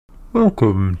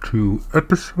Welcome to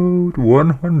episode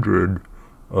 100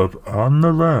 of On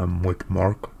the Lam with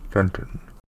Mark Fenton.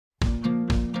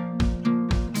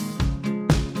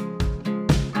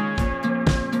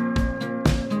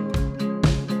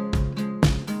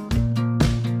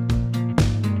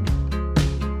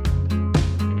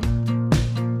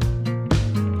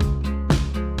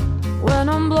 When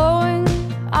I'm blowing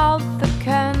out the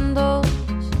candles,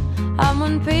 and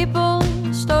when people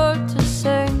start to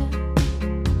sing,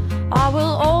 I will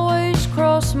always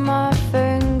cross my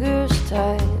fingers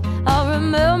tight. I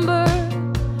remember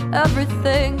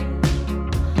everything,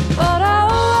 but I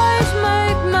always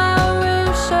make my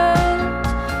wishes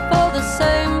for the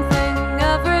same thing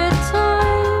every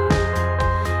time.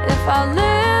 If I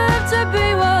live to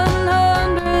be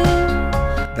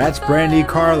 100. That's Brandy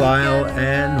Carlisle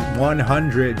and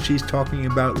 100. She's talking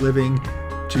about living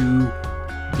to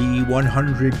be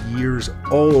 100 years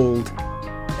old.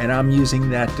 And I'm using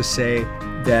that to say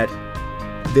that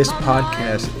this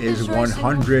podcast is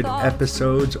 100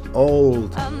 episodes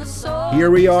old. Here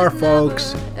we are,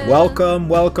 folks. Welcome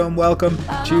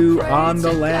to On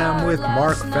the Lam with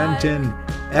Mark Fenton,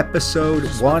 episode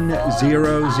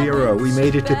 100. We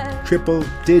made it to triple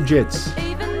digits.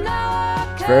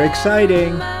 It's very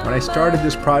exciting. When I started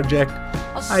this project,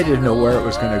 I didn't know where it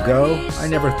was going to go. I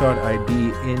never thought I'd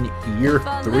be in year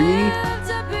 3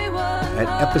 at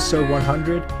episode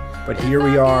 100, but here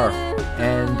we are,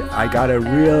 and I got a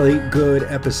really good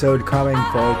episode coming,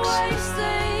 folks.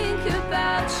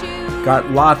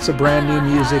 Got lots of brand new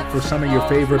music for some of your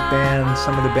favorite bands,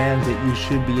 some of the bands that you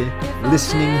should be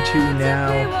listening to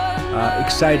now.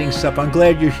 Exciting stuff. I'm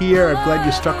glad you're here. I'm glad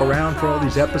you stuck around for all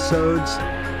these episodes.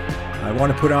 I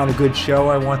want to put on a good show.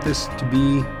 I want this to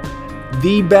be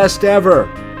the best ever.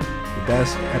 The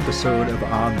best episode of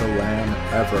On the Lam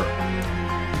ever.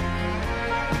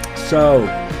 So,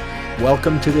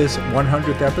 welcome to this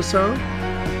 100th episode.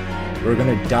 We're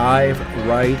going to dive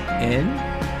right in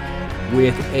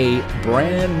with a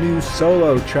brand new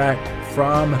solo track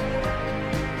from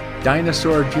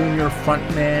Dinosaur Jr.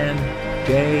 frontman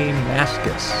J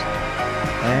Mascis,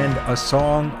 and a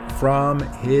song from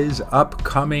his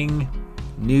upcoming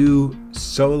new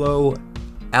solo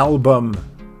album,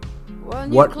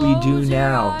 What We Do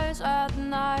Now,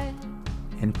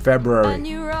 in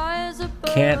February.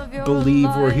 Can't believe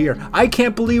we're here. I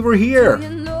can't believe we're here.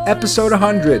 Episode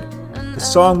 100. The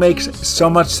song makes so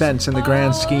much sense in the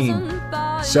grand scheme.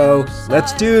 So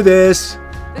let's do this.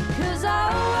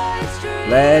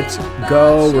 Let's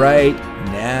go right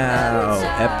now.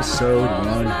 Episode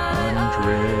 100.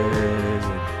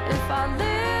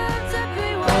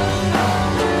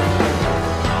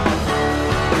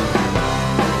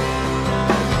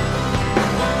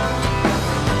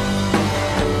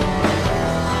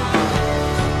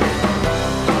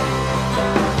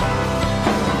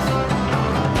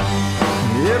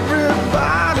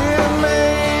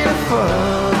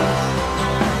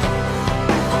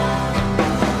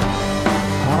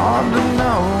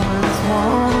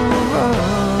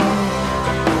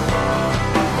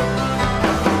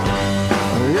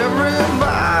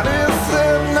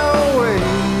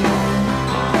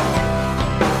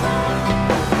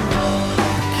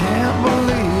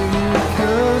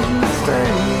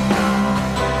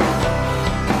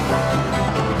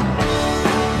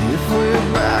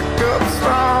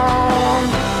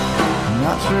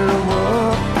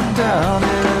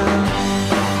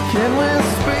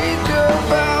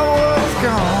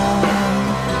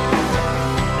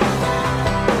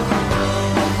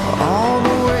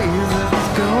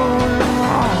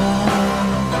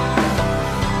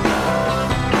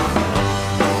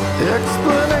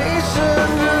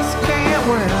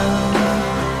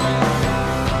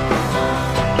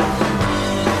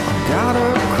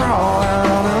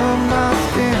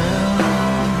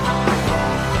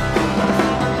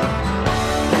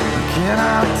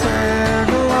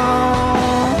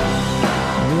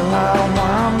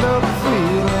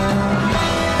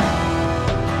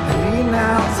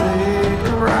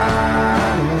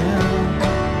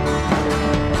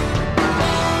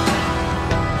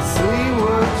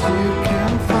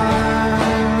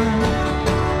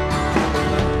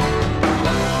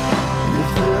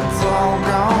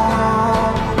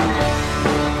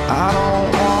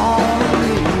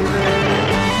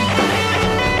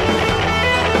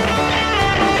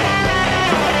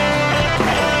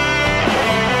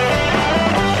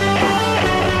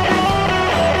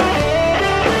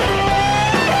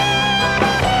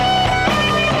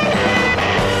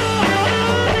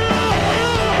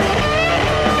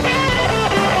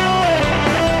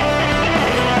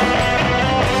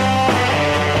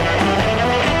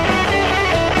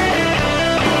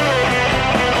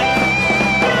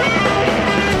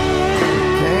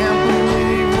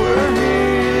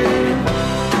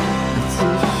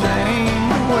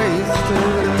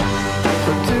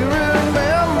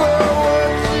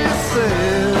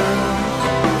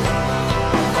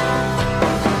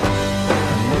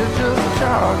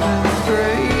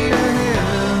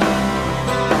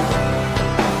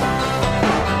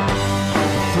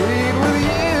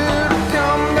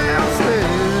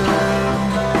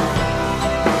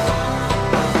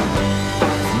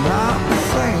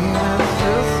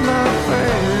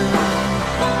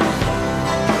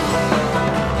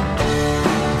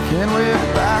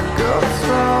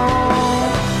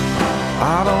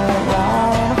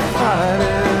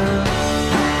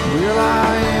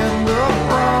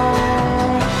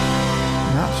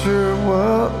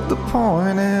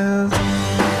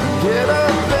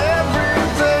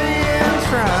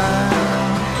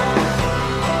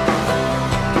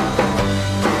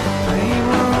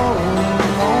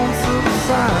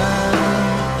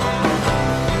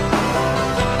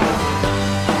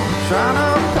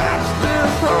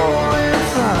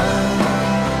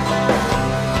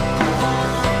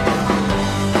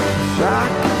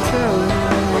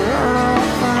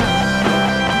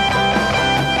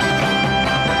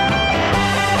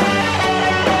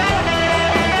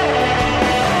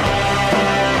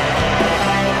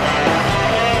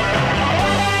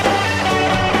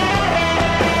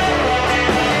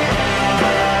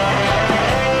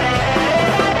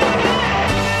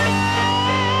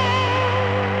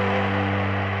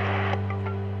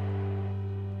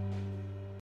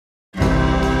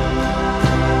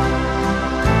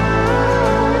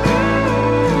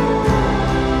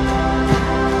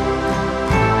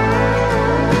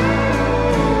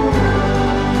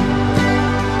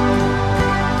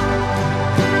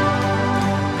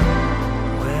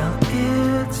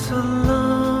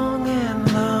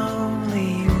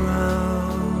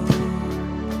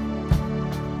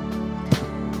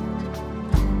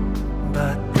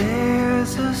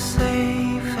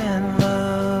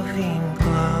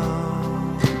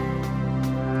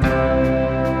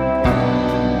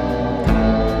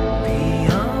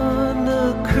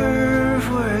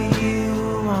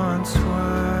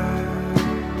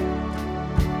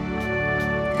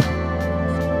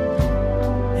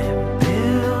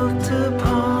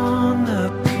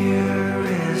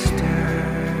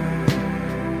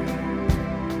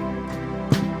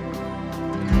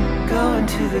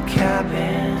 the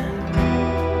cabin.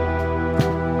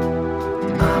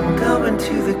 I'm going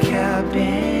to the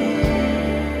cabin.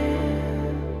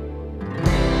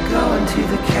 Going to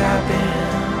the cabin.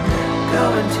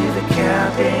 Going to the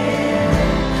cabin.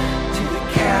 To the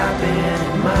cabin in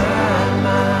my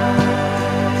mind.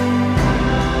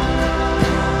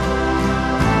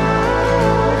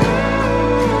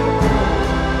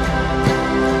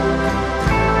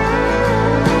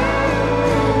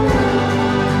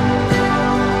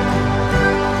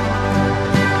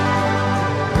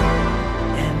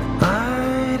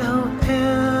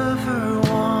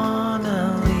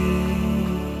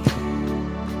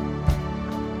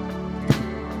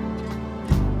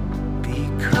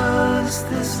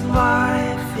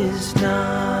 Life is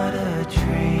not a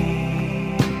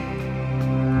dream.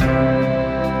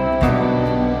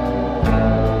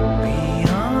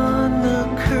 Beyond the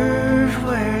curve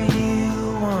where you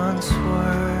once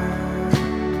were,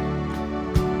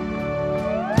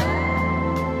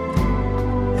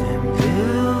 and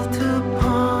built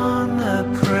upon the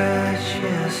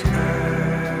precious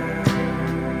earth.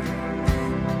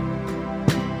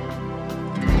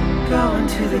 Going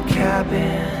to the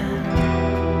cabin.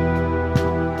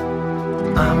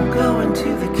 I'm going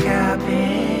to the cabin.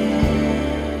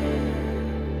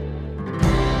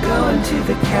 Going to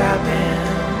the cabin.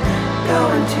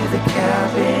 Going to the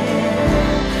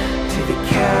cabin. To the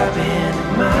cabin in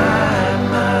my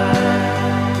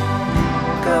mind.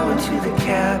 Going to the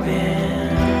cabin.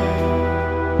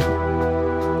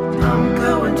 I'm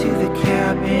going to the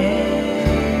cabin.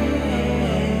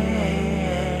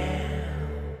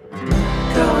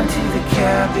 Going to the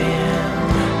cabin.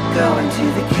 Going to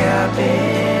the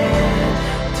cabin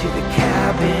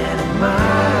in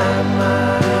my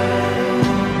mind.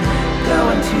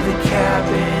 Going to the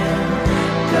cabin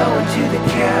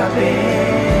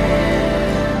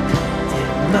in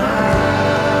my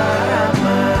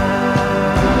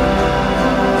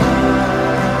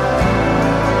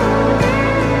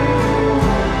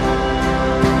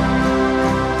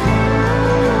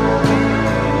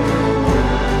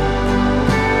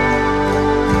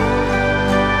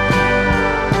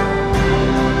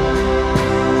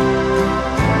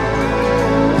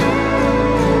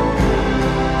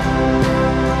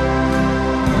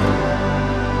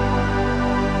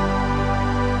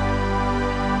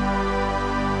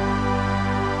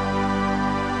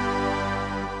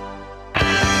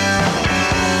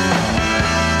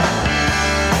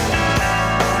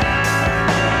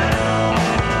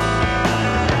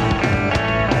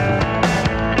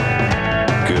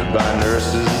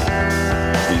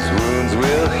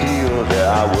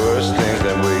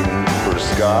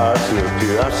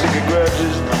I'm sick of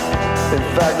grudges. In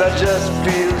fact, I just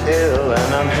feel ill,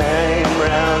 and I'm hanging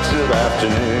around till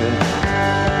afternoon.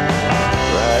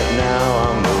 Right now,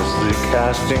 I'm mostly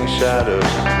casting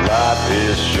shadows. Life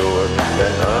is short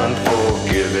and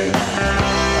unforgiving. I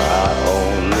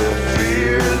only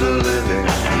fear the living.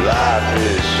 Life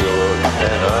is short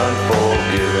and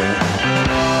unforgiving. I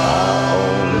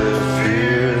only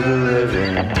fear the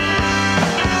living.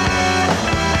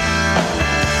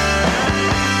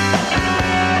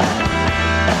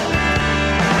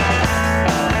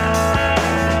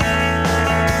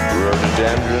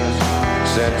 Rhododendrons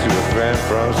sent to a friend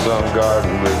from some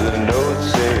garden with a note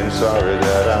saying sorry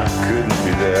that I couldn't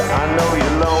be there. I know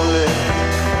you're lonely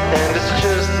and it's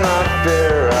just not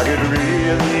fair. I could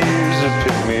really use a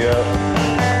pick-me-up.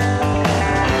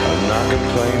 I'm not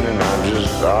complaining, I'm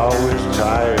just always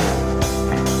tired.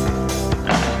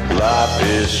 Life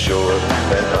is short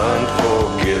and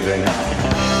unforgiving. I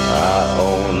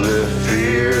only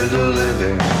fear the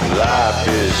living. Life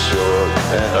is short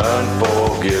and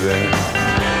unforgiving.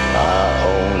 I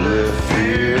only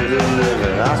fear the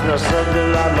living. I smell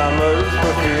something like my mother's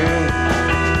perfume.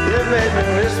 It made me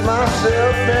miss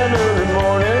myself in early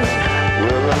mornings.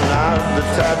 Well, I'm not the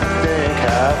type to think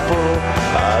half full.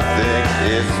 I think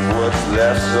it's what's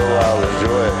left, so I'll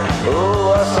enjoy it.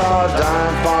 Oh, I saw a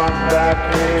dime font back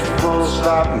page, full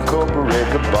stop, incorporate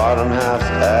the bottom half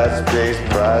as space.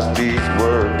 Price beats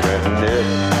were printing it.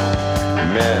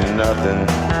 Meant nothing.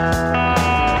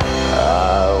 I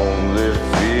only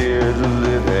fear the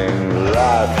living.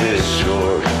 Life is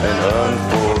short and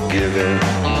unforgiving. I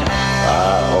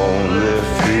only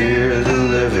fear the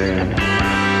living.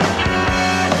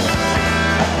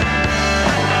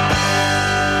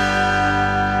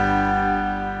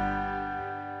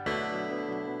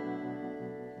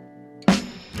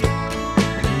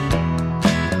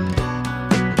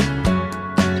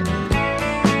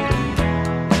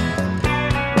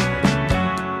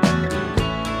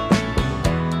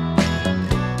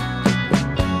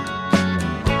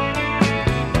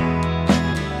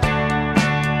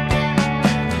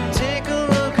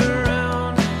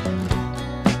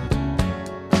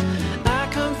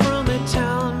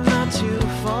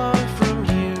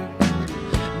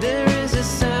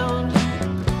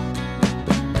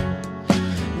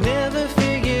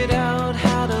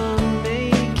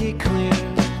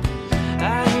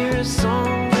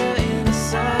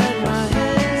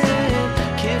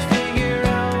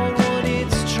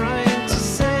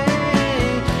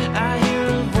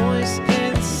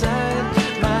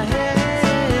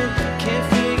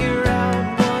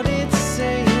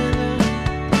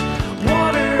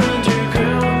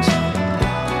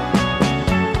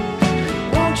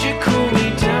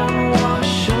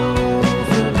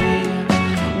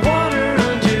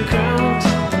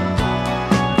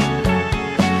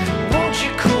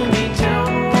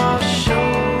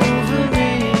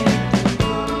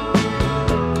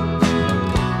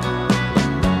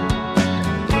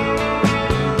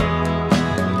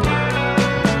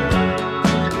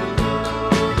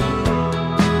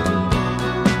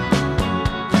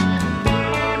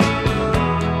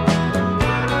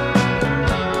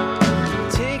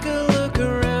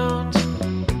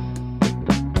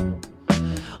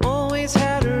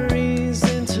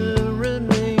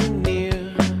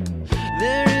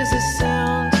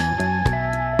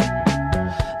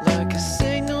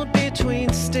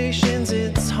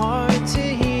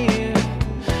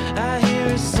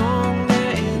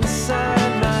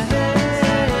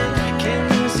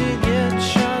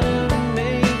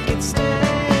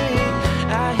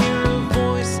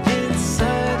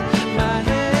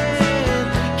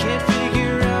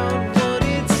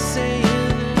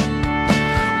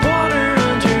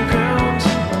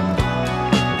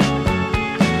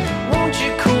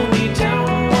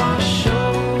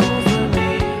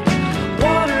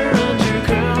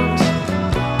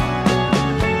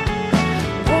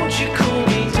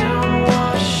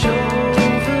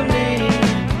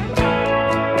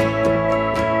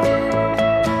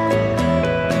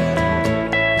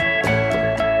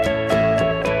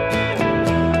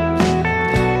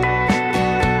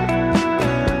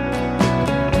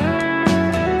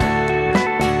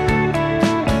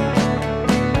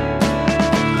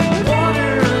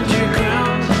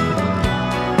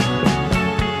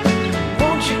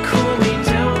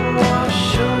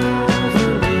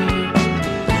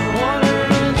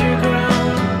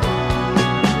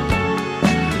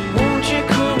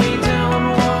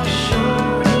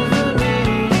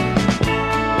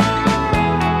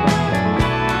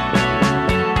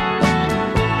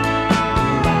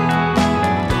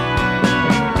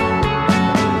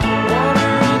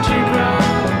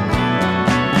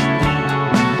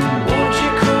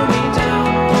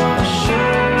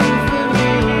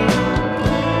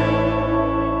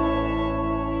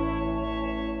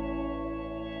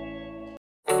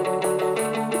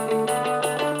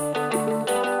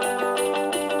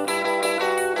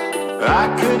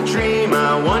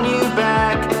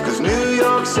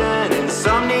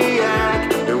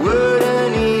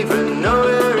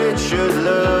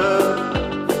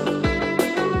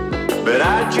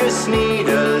 just need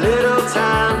a little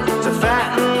time to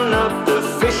fatten up the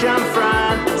fish I'm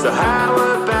frying. So how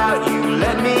about you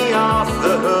let me off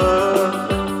the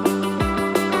hook?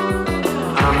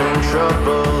 I'm in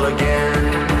trouble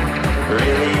again,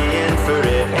 really in for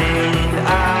it, ain't I?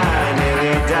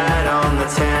 Nearly died on the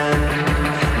 10.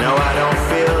 No, I don't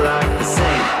feel like the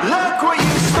same. Look what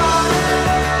you started.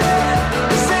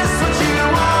 Is this what you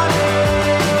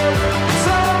wanted? You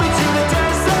took me to the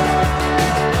desert,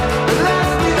 but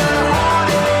left me there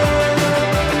haunted.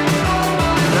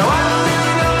 Now I don't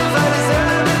really know if I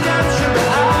deserve redemption, but I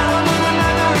don't need the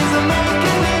memories of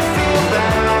making me feel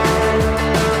bad.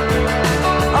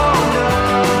 Oh no.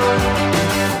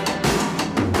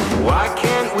 Why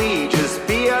can't we just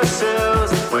be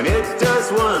ourselves when it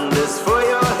does wonders for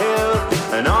your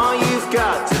health? And all you've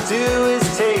got to do is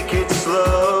take it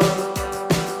slow.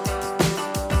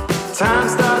 Time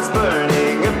starts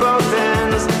burning at both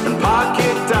ends, and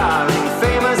pocket dialing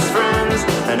famous friends,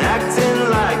 and acting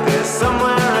like there's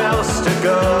somewhere else to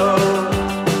go.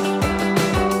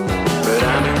 But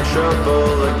I'm in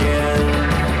trouble again,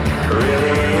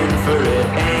 really in for it,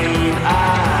 ain't I?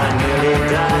 Nearly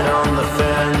died on the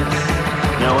fence.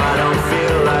 No, I don't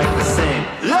feel like the same.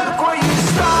 Look what you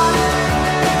started.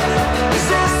 Is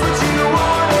this what you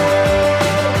wanted?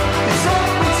 You took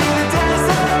me to the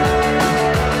desert,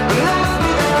 but left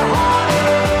me there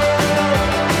haunted.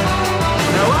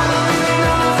 No, I don't really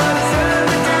know if I deserve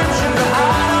redemption, but I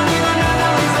don't even know the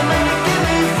reason making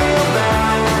me feel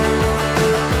bad.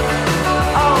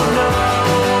 Oh no.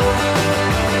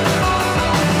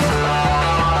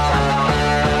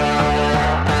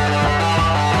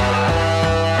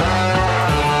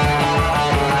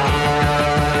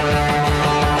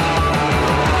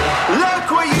 Look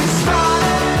what you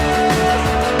started.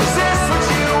 Is this what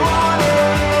you wanted?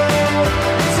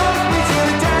 You took me to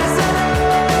the desert,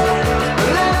 but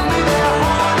left me there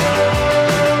haunted.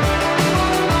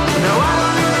 No, I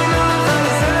don't really know if I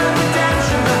deserve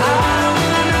redemption, but I don't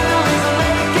even know the reason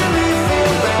making me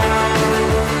feel bad.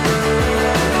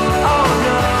 Oh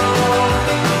no.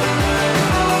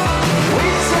 We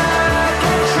took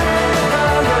a trip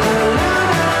under the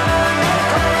lunar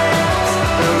eclipse.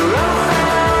 The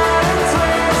road and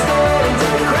twisted into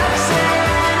cracks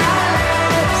in our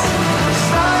lips. We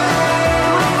started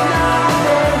with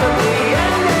nothing, but we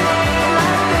ended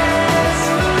like this.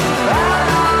 Out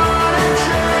on a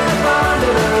trip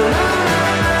under the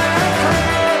lunar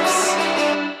eclipse.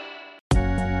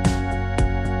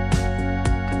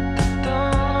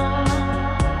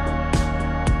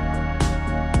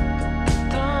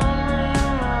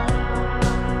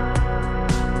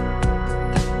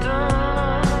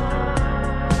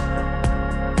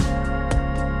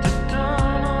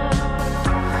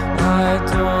 I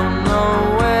don't know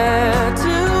where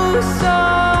to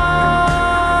start.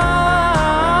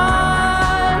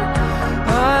 I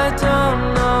don't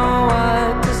know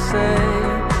what to say.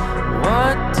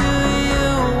 What do you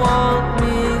want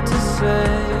me to say?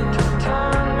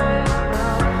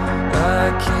 I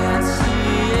can't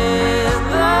see in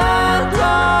the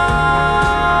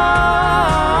dark.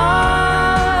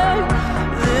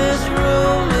 This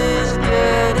room is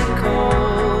getting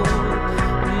cold.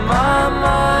 My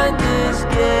mind is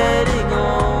getting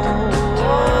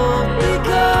old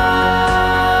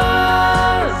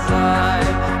because I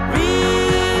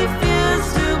refuse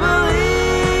to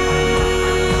believe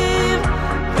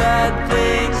that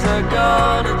things are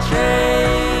gonna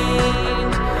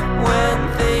change when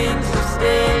things have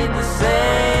stayed the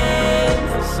same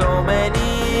for so many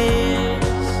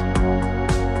years.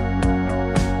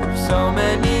 So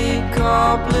many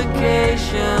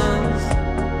complications,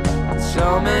 so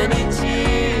many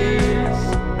tears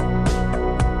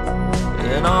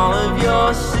in all of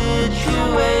your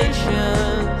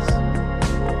situations.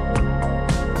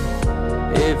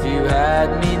 If you had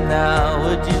me now,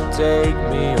 would you take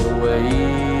me away?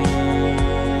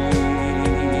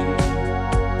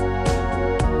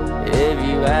 If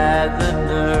you had the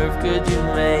nerve, could you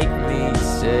make me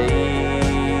say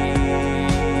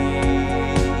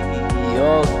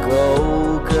you'll go?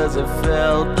 'Cause I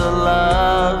felt the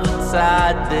love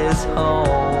inside this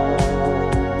home.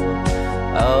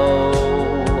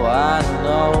 Oh, I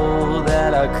know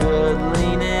that I could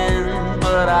lean in,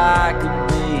 but I could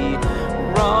be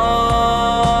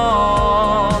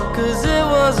wrong. 'Cause it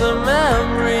was a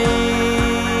memory.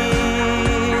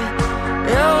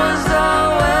 It was a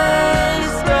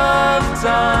waste of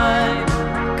time.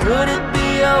 Could it be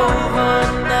over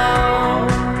now?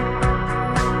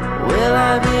 Will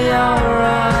I be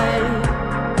alright?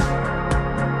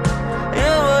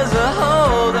 It was a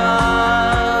hold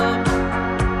up.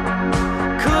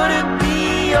 Could it be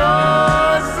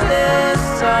yours this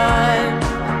time?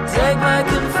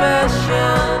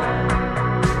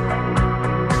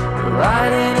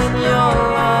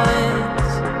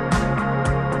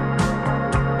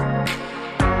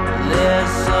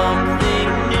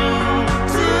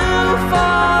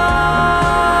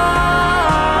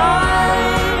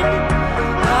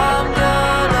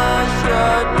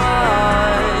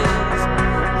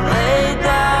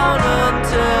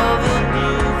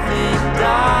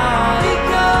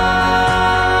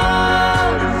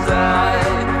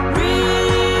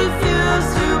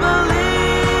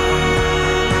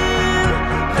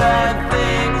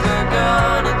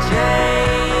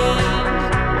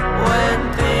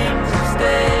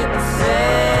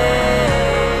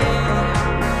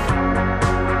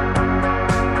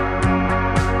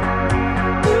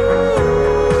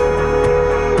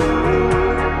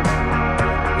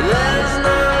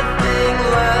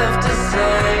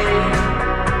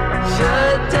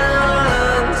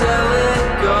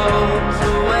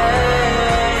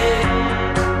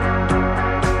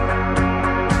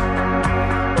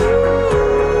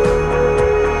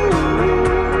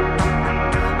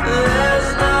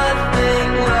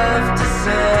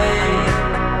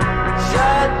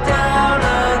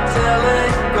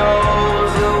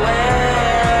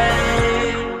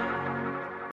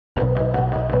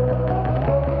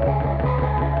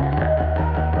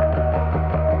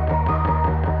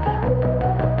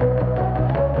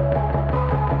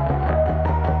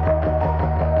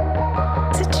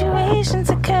 Obligations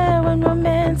occur when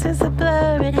romance is a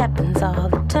blur. It happens all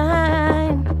the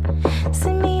time.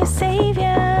 Send me a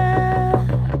savior.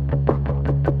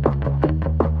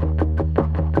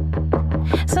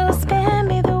 So spare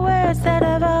me the words that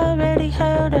I've already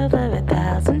heard over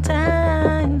 1,000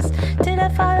 times. Did I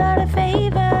fall out of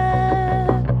favor?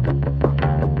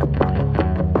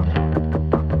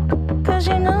 'Cause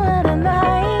you know what I'm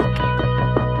like.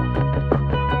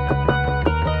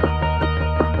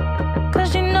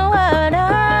 'Cause you know what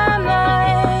I'm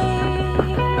like.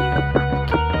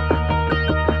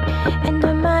 And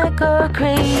I might go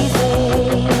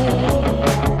crazy.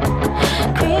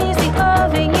 Crazy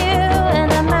over you.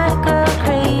 And I might go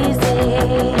crazy.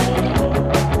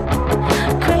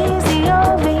 Crazy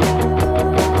over you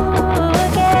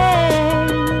again.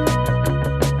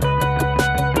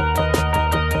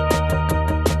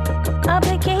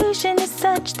 Obligation is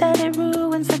such that it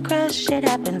ruins the crush. It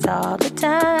happens all the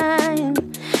time.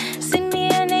 Sing me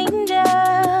an angel.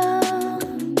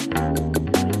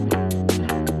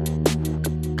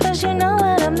 'Cause you know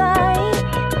what I'm like.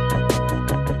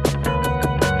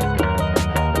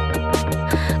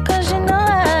 'Cause you know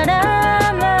what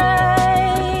I'm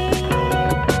like.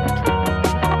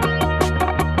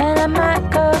 And I might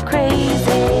go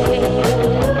crazy.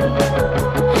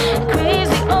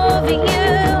 Crazy over you.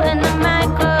 And I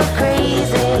might go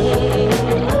crazy.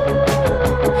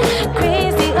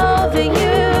 Crazy over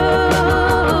you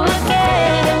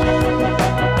again.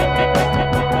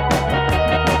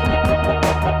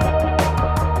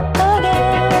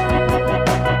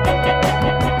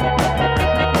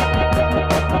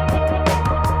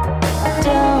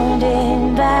 Don't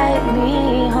invite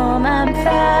me home. I'm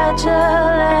fragile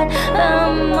at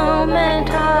a moment,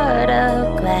 heart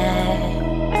of glass.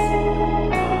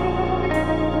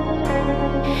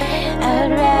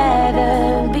 I'd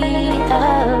rather be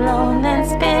alone than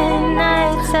spend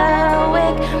nights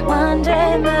awake,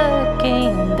 wondering,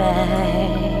 looking back.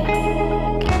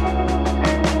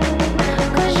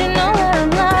 'Cause you know what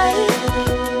I'm like.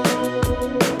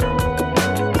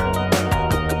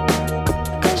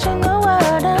 'Cause you know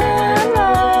what I'm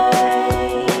like.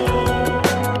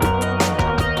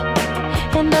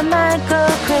 And I might go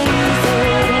crazy.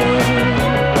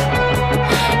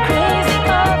 Crazy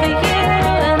over you.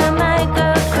 And I might go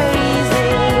crazy.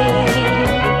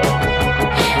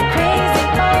 Crazy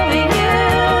over you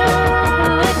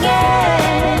again.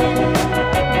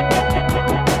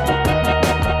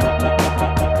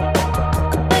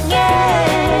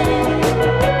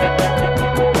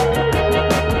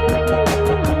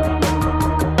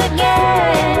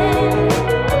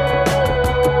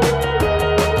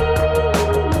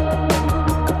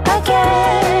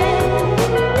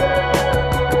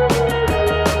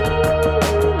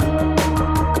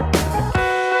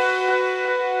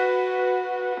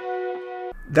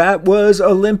 That was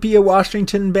Olympia,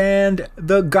 Washington band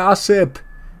The Gossip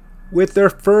with their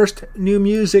first new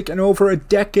music in over a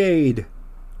decade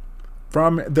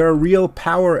from their Real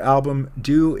Power album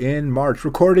due in March,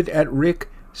 recorded at Rick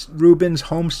Rubin's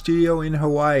home studio in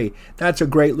Hawaii. That's a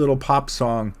great little pop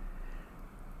song,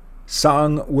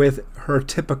 sung with her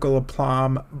typical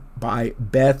aplomb by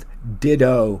Beth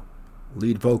Ditto,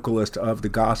 lead vocalist of The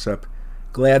Gossip.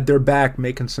 Glad they're back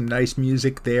making some nice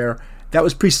music there. That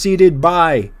was preceded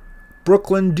by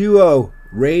Brooklyn duo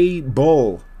Ray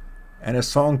Bull and a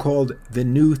song called The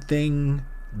New Thing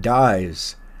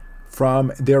Dies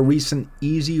from their recent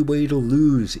Easy Way to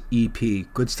Lose EP.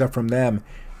 Good stuff from them.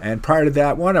 And prior to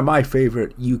that, one of my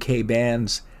favorite UK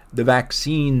bands, The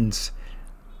Vaccines,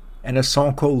 and a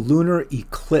song called Lunar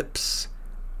Eclipse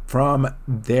from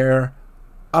their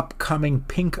upcoming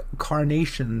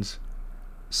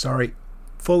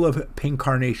Full of Pink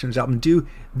Carnations album due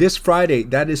this Friday.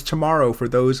 That is tomorrow for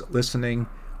those listening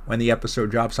when the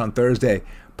episode drops on Thursday.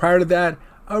 Prior to that,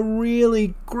 a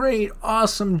really great,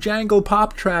 awesome jangle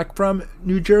pop track from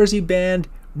New Jersey band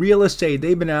Real Estate.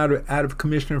 They've been out of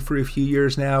commission for a few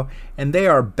years now, and they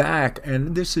are back,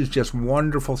 and this is just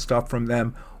wonderful stuff from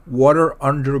them. Water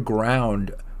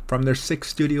Underground from their 6th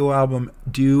studio album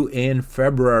due in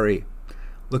February.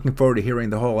 Looking forward to hearing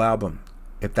the whole album,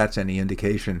 if that's any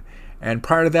indication. And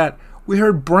prior to that, we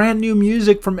heard brand new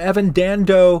music from Evan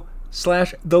Dando /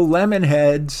 the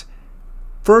Lemonheads.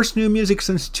 First new music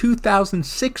since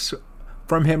 2006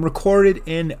 from him, recorded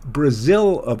in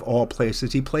Brazil of all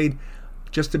places. He played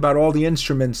just about all the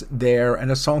instruments there, and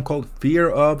a song called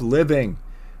Fear of Living.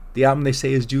 The album, they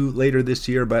say, is due later this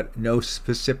year, but no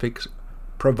specifics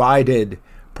provided.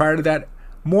 Prior to that,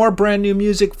 more brand new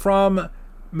music from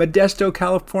Modesto,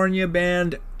 California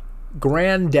band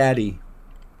Grandaddy,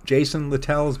 Jason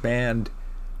Littell's band,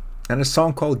 and a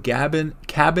song called Cabin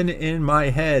in My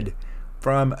Head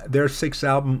from their 6th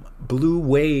album, Blue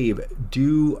Wave,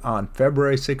 due on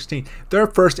February 16th. Their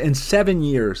first in 7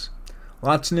 years.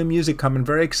 Lots of new music coming.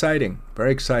 Very exciting.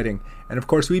 Very exciting. And of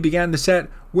course, we began the set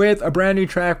with a brand new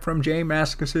track from Jay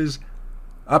Mascis's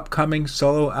upcoming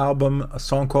solo album, a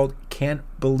song called Can't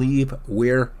Believe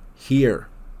We're Here.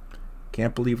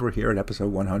 Can't believe we're here at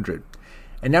episode 100.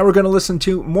 And now we're going to listen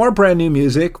to more brand new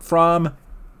music from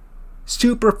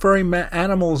Super Furry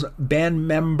Animals band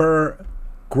member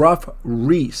Gruff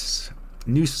Rhys.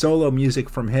 New solo music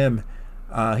from him.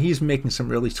 He's making some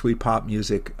really sweet pop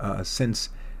music since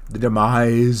the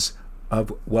demise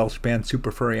of Welsh band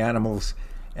Super Furry Animals.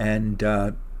 And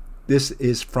this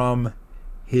is from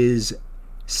his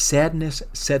Sadness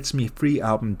Sets Me Free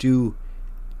album, due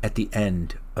at the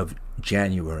end of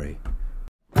January.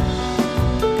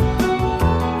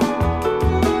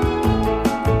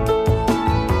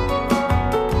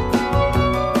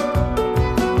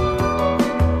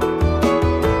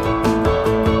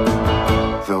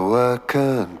 Though I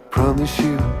can't promise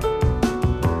you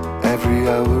every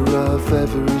hour of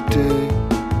every day,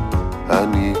 I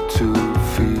need to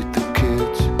feed the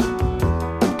kids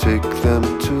and take them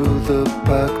to the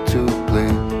park to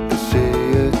play. They say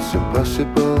it's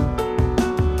impossible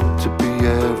to be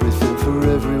everything for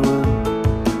everyone.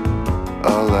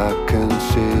 All I can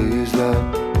say is that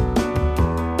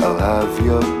I'll have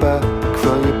your back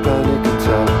for your panic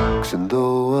attacks. And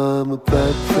though I'm a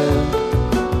bad friend,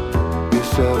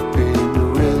 yes, I've been a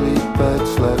really bad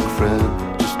slack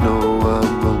friend. Just know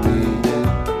I'm well-meaning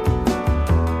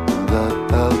and that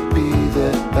I'll be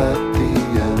there at the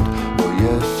end. Oh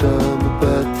yes, I'm a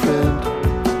bad friend,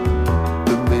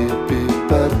 but maybe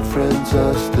bad friends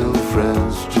are still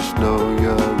friends. Just know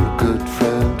you're a good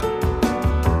friend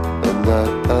and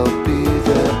that I'll be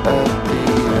there at the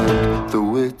end.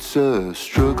 Though it's a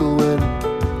struggle when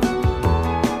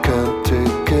you can't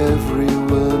take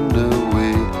everyone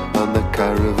away on the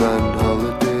caravan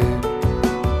holiday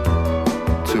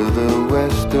to the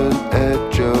western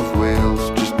edge of Wales.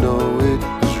 Just know it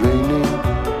was raining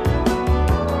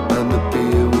and the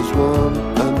beer was warm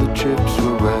and the chips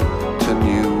were wet and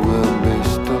you were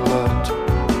missed a lot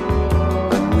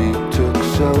and we took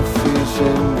selfies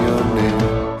in your name.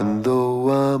 And though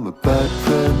I'm a bad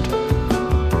friend,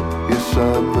 yes,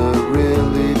 I'm a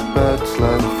really bad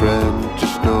slang friend.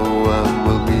 Just know I'm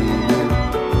well-meaning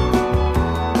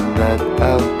and that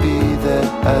I'll be there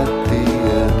at the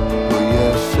end. Oh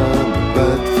yes, I'm a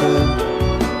bad friend,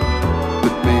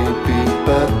 but maybe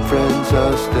bad friends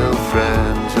are still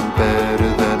friends and better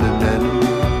than an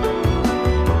enemy.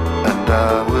 And I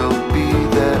will be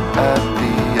there at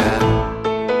the end.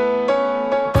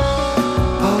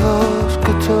 All those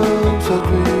good times that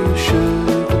we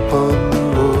shared upon the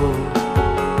road,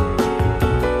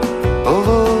 all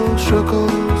those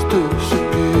struggles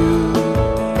disappear,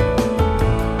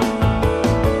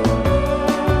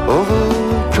 all the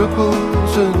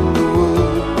troubles in the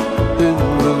world in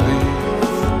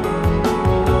relief.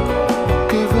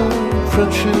 Given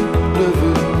friendship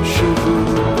never shiver.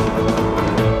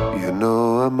 You know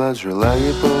I'm as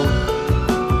reliable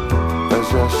as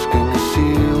asking a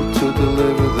seal to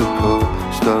deliver the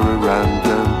post or a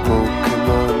random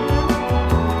Pokemon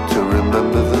to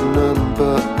remember the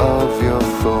number of your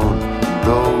phone.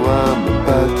 Though I'm a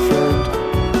bad friend,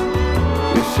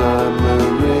 yes, I'm a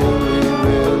really,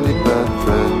 really bad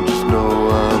friend. Just know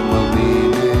I'm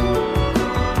well-meaning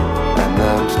and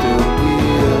I'm still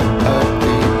here at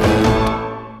the end.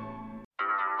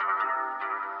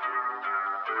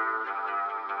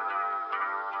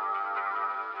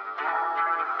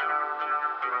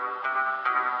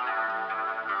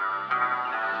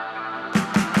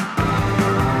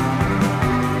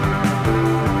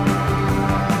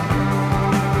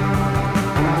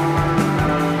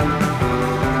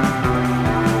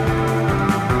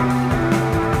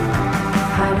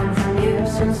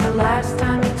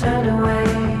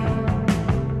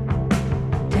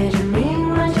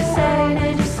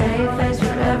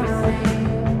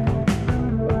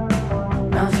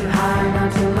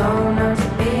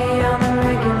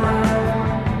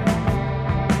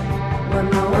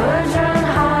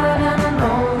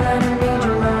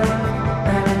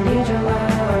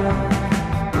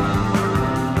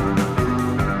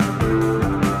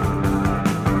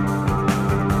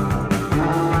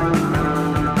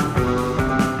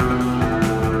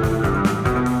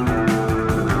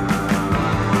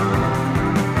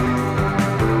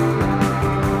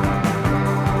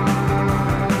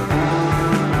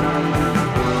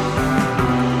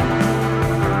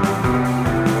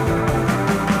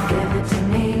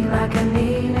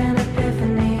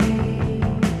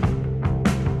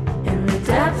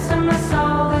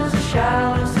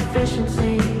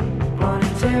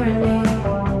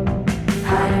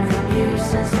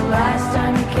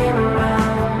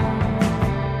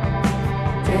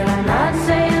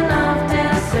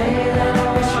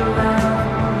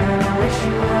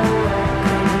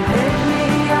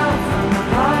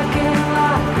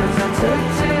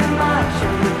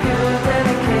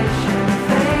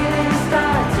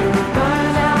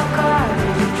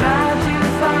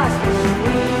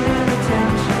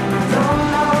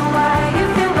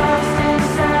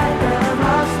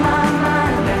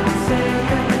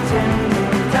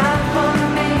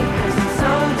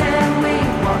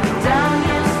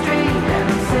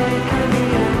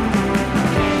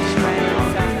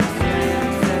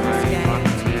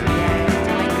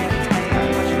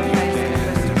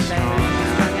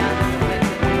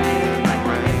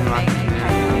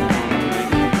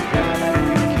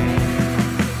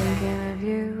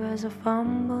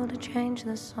 fumble to change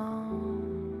the song.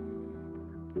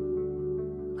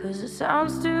 'Cause it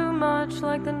sounds too much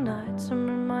like the nights I'm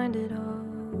reminded of.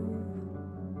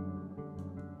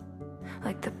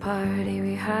 Like the party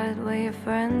we had where your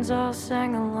friends all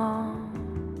sang along.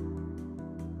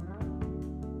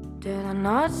 Did I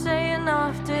not say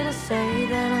enough? Did I say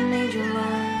that I need your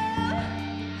love?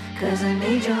 'Cause I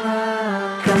need your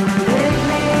love. Come and pick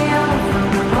me up from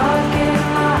the parking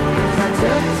lot. 'Cause I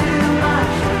took too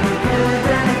much of your good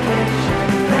dedication.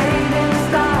 Fading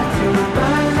star to a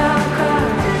burned out car.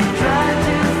 'Cause you tried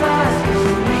too fast 'cause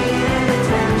you needed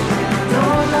attention.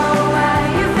 Don't know why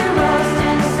you feel lost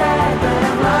inside, but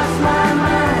I've lost my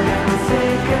mind. I'm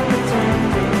sick of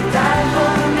pretending. Die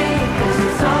for me 'cause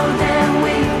I'm so damn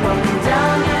weak. Walking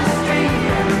down your street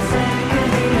and I'm sick of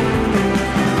the ending.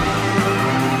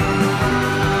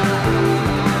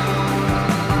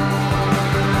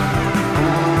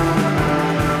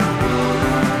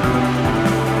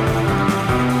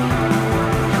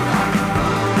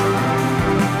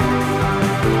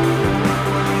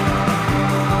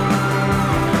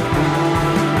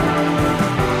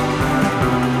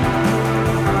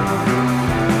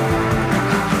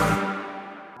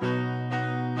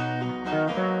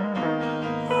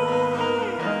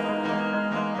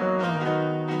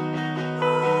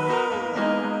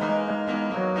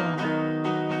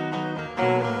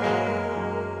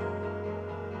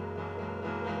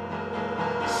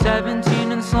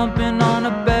 Slumping on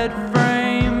a bed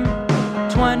frame.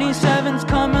 27's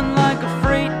coming like a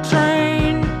freight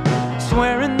train.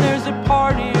 Swearing there's a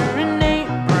party or innate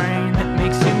brain that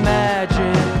makes you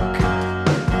magic.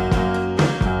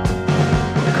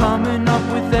 Coming up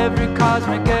with every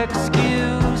cosmic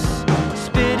excuse.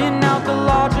 Spitting out the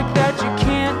logic that you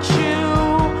can't chew.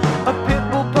 A pit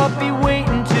bull puppy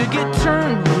waiting to get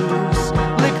turned loose.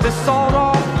 Lick the salt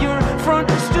off your front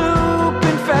stoop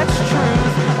and fetch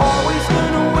truth. Always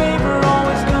gonna waver,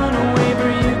 always gonna waver.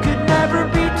 You could never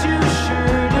be too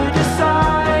sure to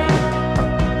decide.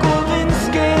 Golden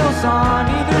scales on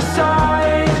either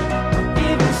side.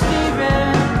 Even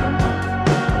Steven.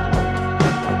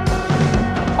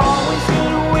 Always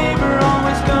gonna waver,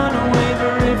 always gonna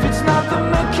waver. If it's not the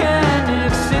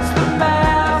mechanics, it's the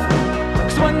math.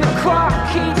 'Cause when the clock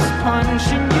keeps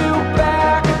punching you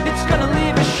back, it's gonna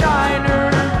leave a shiner.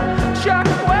 Chuck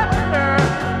Webber.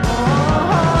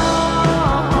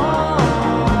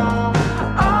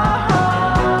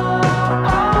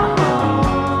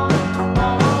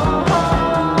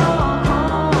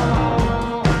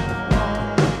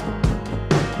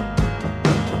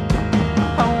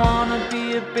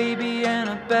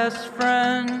 Best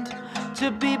friend. To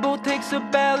be both takes a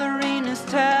ballerina's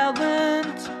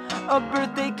talent. A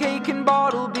birthday cake and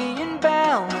bottle being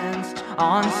balanced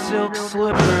on silk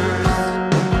slippers.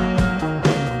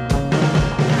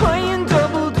 Playing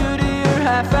double duty or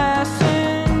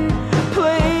half-assing.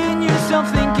 Playing yourself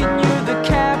thinking you're the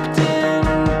captain.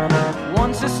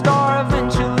 Once a star,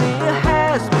 eventually a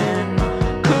has-been.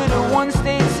 Could've won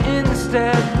states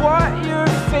instead. What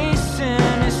you're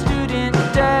facing is student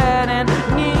debt and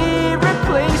need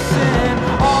replacing.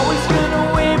 Always gonna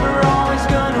waver, always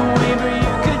gonna waver.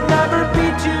 You could never be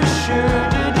too sure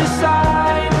to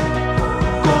decide.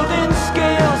 Golden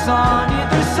scales on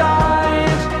either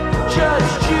side.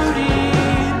 Judge Judy.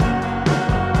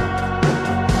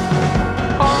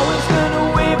 Always gonna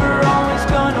waver, always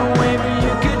gonna waver.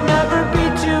 You could never be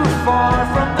too far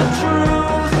from the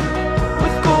truth.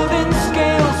 With golden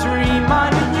scales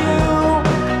reminding you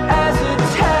as a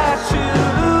tattoo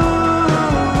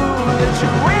that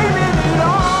you're waving it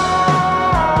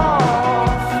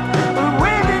off or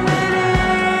waving it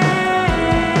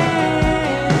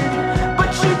in,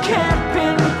 but you can't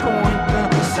pinpoint the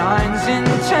sign's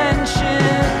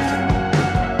intention.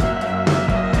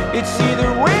 It's either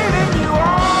waving you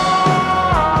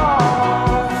off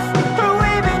or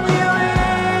waving you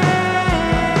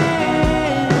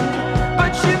in,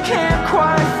 but you can't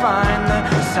quite find the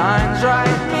sign's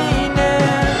right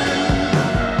meaning.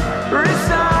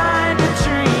 Resigned to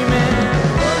dreaming.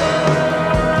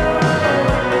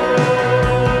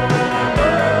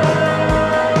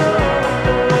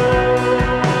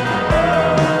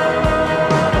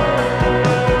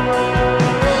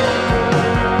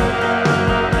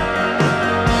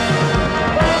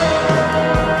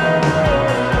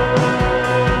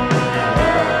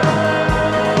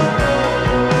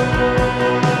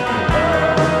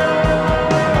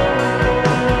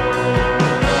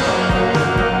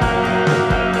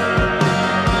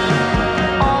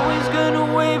 Always gonna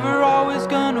waver, always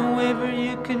gonna waver.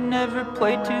 You can never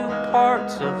play two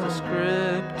parts of the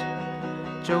script.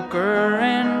 Joker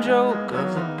and joke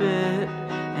of the bit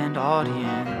and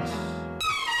audience.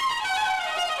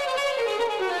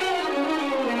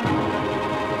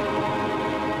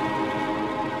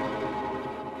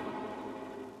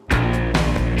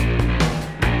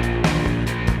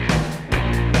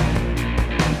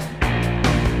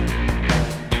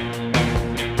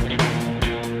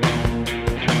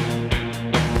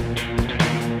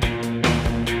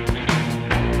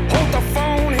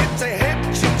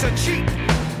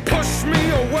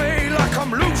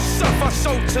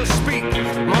 to speak.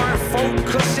 My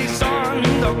focus is on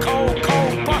the cold,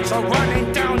 cold butter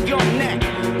running down your neck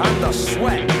and the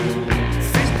sweat.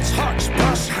 Feet touch,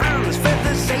 brush hands,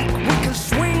 feathers ache. We can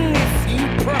swing if you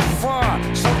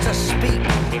prefer, so to speak.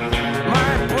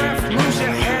 My breath moves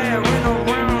your hair in a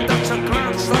round at a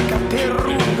glance like a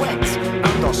pirouette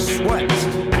and the sweat.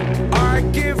 I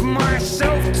give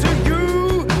myself to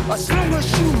you as long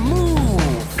as you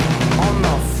move on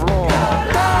the floor.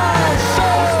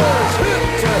 Dancers, hip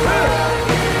to hip.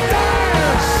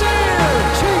 Dancing,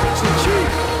 cheek to cheek.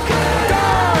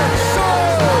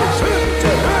 Dancers, hip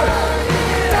to hip.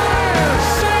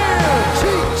 Dancing,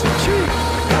 cheek to cheek.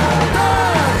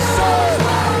 Dancers,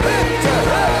 hip to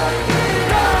hip.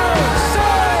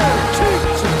 Dancing, cheek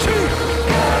to cheek.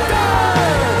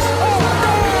 Dance, oh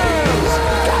dance,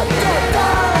 got to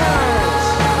dance.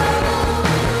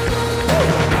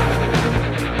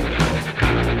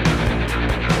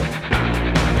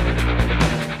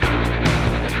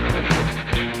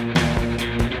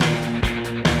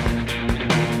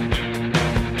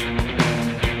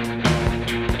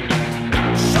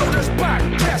 Shoulders back,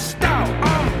 chest out,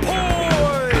 I'm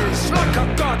poised like a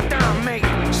goddamn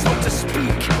mate, so to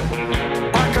speak.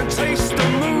 I can taste the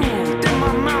mood in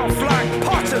my mouth like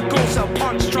particles of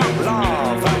punch-drunk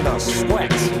love and the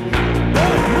sweat.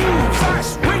 Both moves,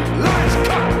 ice rink lines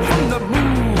cut from the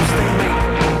moves they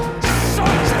make, so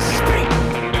to speak.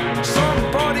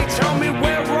 Somebody tell me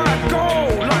where I go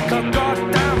like a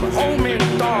goddamn homing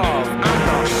dove and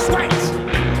the sweat.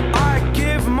 I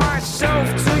give myself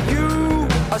to you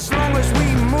as long as we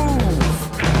move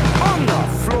on the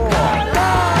floor.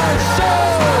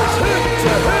 Dancers, hip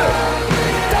to hip.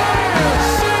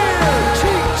 Dancing,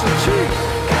 cheek to cheek.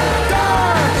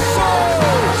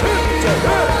 Dancers, hip to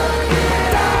hip.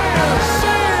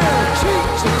 Dancing, cheek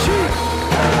to cheek.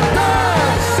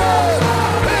 Dancers,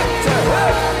 hip to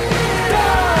hip.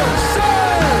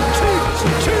 Dancing, cheek to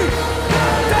cheek.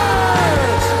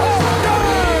 Dance, oh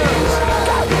dance,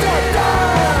 got to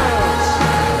dance.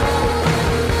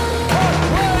 Cut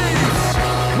waves,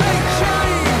 make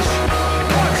change.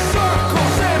 Cut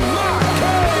circles in my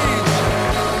cage.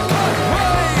 Cut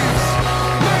waves,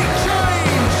 make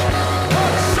change.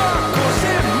 Cut circles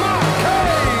in my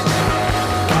cage.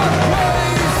 Cut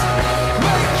waves,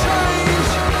 make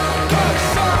change. Cut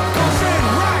circles in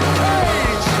my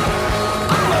cage.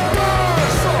 I'm a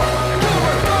dancer, you're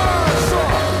a dancer.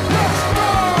 Let's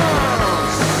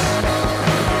dance.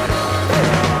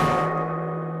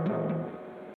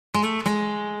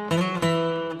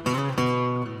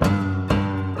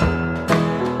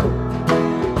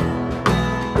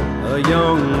 A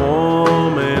young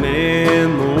woman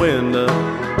in the window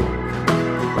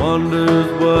wonders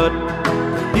what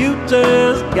the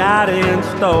future's got in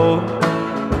store.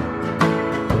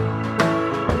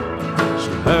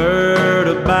 She heard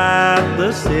about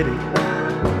the city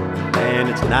and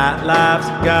its nightlife's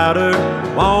got her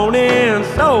wanting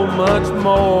so much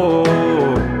more.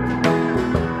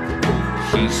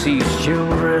 She sees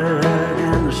children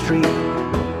in the street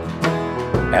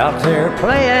out there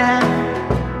playing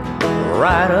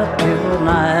right up till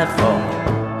nightfall.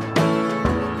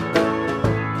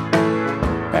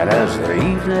 And as the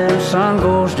evening sun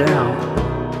goes down,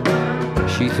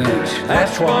 she thinks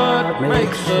that's what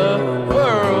makes the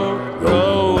world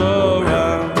go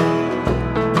around.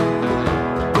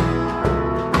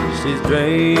 She's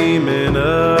dreaming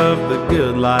of the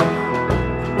good life,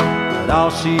 but all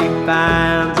she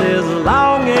finds is a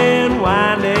long and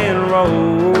winding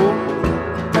road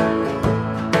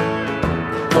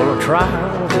full of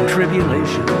trials and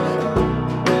tribulations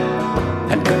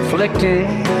and conflicting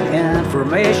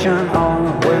information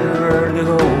on where to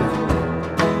go.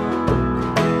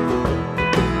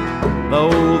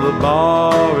 Though the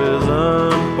bar is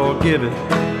unforgiving,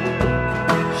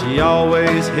 she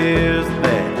always hears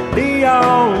that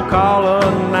neon call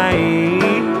her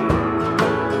name.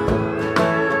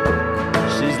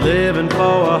 She's living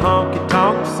for a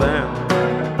honky-tonk sound,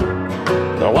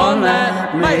 The one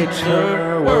that makes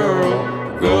her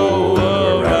world go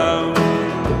around.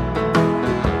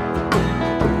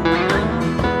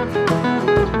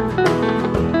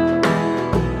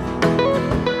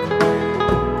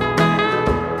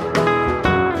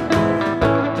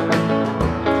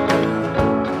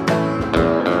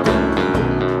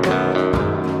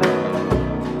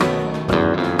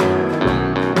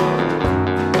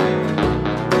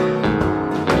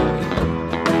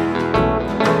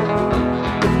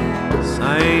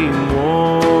 same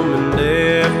woman,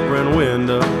 different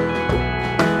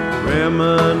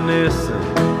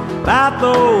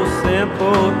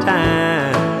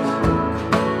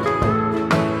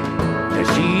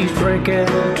drinking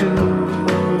to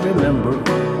remember,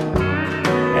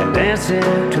 and dancing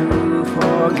to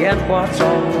forget what's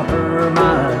on her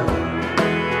mind.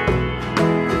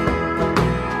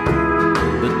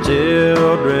 The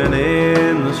children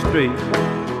in the street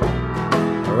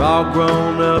are all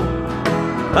grown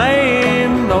up,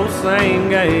 playing those same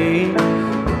games,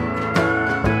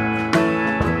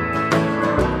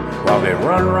 while they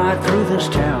run right through this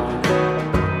town,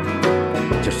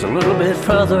 just a little bit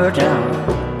further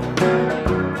down.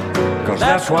 'Cause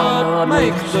that's what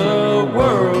makes the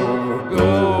world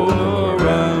go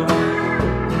around.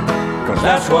 'Cause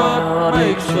that's what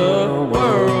makes the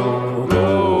world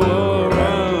go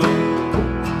around.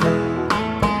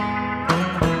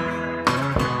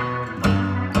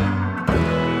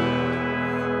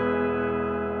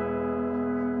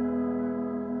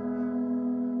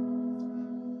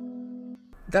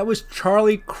 That was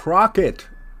Charley Crockett,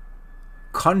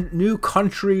 new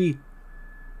country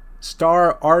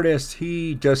star artist.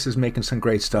 He just is making some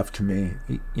great stuff to me.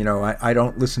 I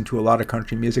don't listen to a lot of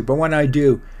country music, but when I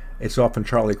do, it's often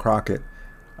Charley Crockett.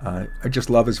 I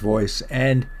just love his voice.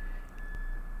 And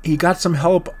he got some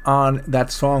help on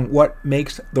that song, What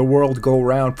Makes the World Go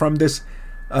Round, from this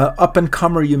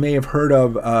up-and-comer you may have heard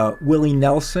of, Willie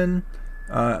Nelson.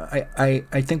 I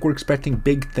think we're expecting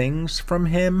big things from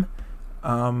him.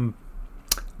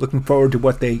 Looking forward to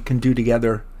what they can do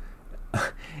together.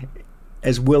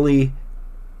 As Willie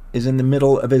is in the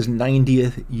middle of his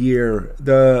 90th year.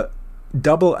 The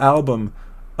double album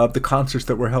of the concerts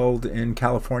that were held in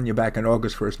California back in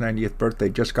August for his 90th birthday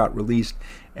just got released,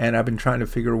 and I've been trying to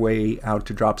figure a way out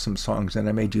to drop some songs, and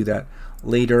I may do that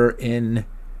later in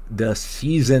the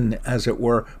season, as it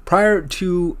were. Prior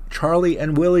to Charley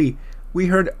and Willie, we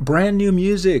heard brand new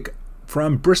music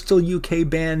from Bristol, UK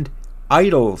band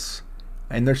Idols,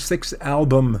 and their 6th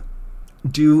album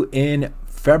due in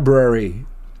February,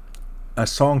 a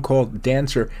song called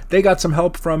Dancer. They got some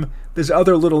help from this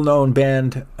other little known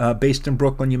band based in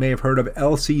Brooklyn you may have heard of,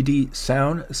 LCD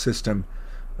Soundsystem.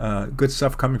 Good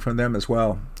stuff coming from them as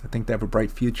well. I think they have a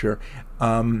bright future.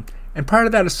 And prior to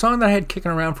that, a song that I had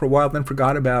kicking around for a while then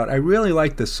forgot about. I really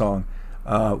like this song,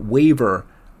 Waver,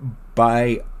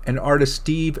 by an artist,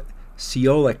 Steve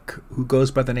Ciolik, who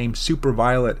goes by the name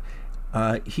Superviolet.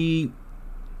 He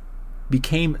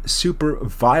became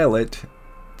Superviolet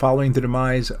following the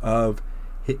demise of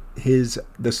the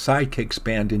Sidekicks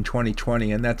band in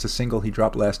 2020, and that's a single he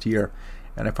dropped last year,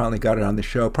 and I finally got it on the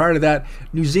show. Prior to that,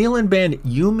 New Zealand band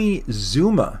Youmi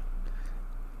Zuma,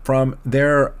 from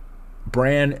their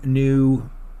brand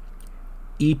new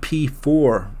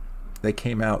EP4 that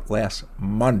came out last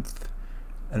month,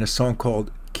 and a song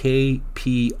called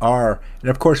KPR. And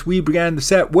of course, we began the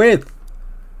set with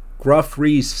Gruff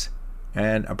Rhys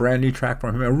and a brand new track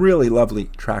from him, a really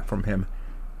lovely track from him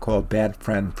called Bad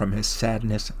Friend, from his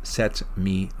Sadness Sets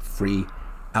Me Free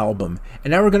album.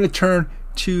 And now we're going to turn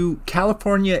to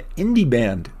California indie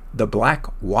band The Black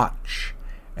Watch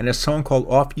and a song called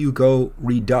Off You Go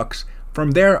Redux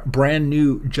from their brand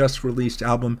new just released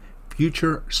album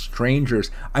Future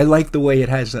Strangers. I like the way it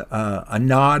has a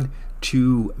nod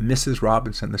to Mrs.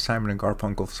 Robinson, the Simon and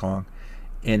Garfunkel song,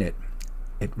 in it.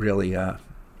 It really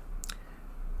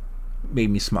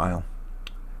made me smile.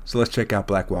 So let's check out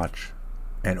Black Watch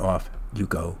and Off You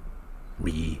Go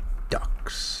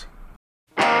Redux.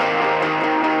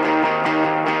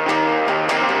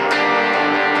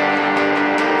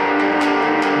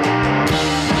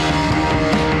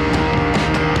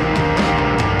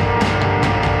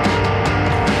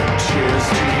 Cheers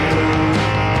to you,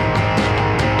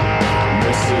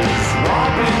 Mrs.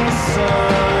 Robinson.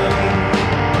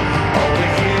 All the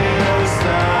years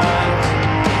that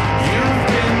you've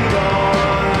been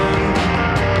gone,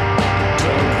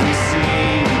 don't we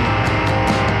seem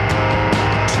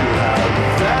to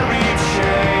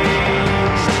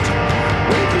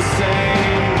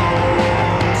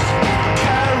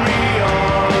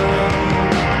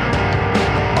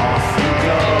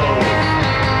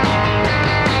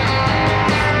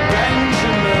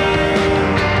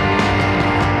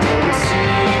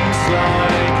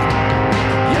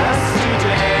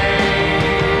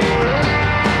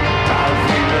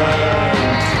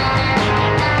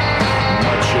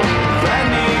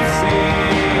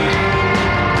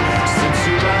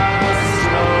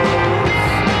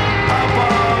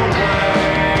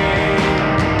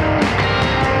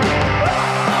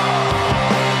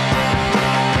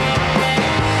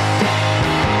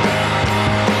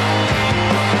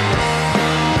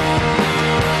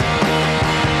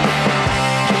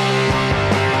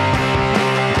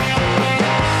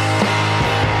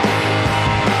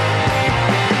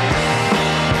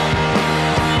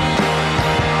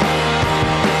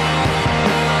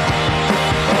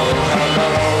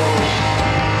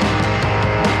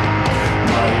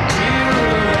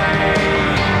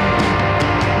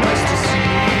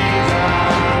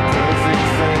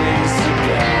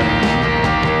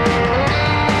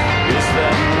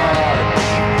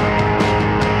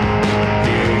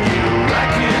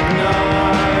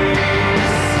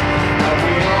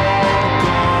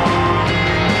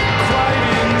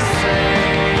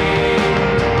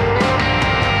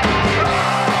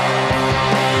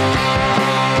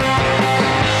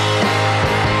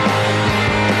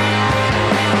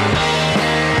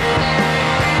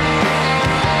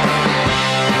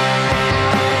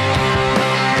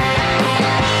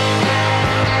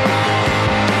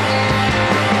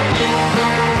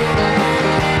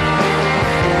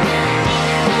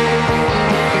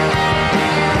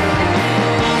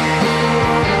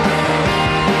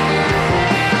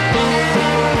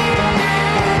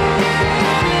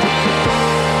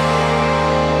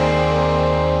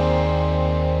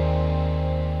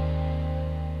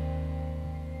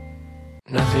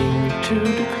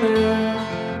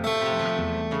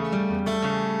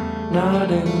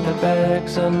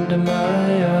bags under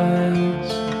my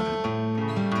eyes.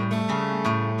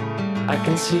 I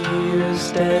can see you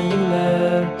standing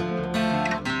there,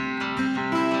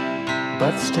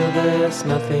 but still there's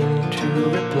nothing to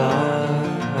reply.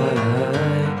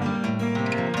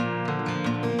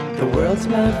 The world's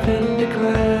my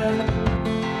Vindicare,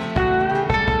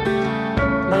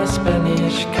 my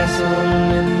Spanish castle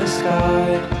in the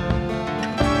sky.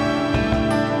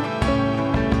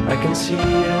 I can see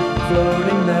it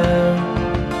floating there,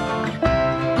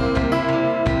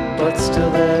 but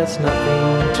still there's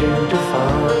nothing to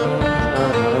define.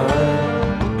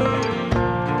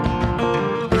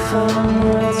 If I'm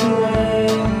worlds away,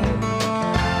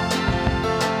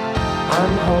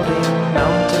 I'm holding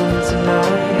mountains in my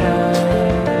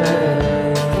hands.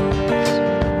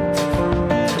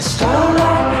 The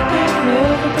starlight ain't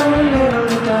never gonna let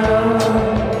me down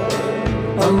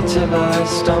until I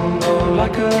stumble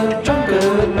like a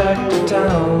drunkard back to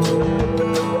town.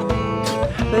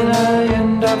 Then I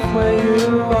end up where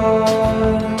you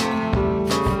are,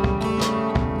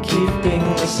 keeping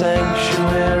the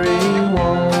sanctuary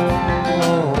warm.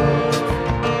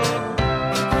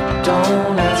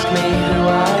 Don't ask me who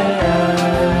I am,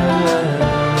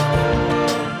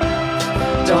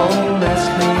 don't ask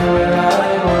me where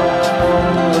I was.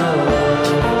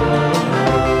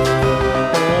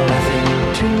 Nothing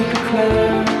to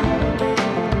declare,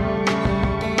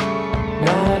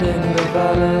 not in the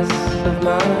valleys of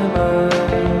my mind.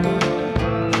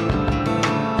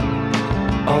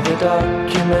 All the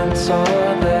documents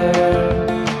are there,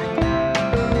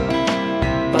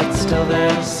 but still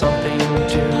there's something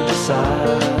to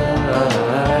decide.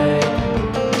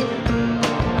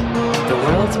 The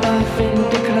world's my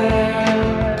Vindicare,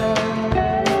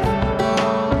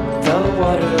 the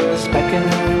water's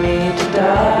beckoning me to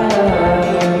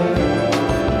die.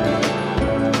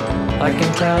 I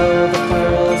can tell the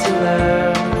pearls are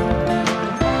there,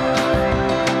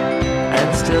 and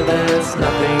still there's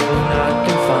nothing I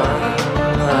can find.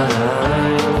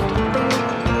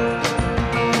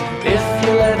 If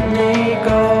you let me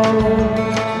go,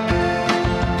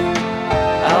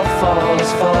 I'll fall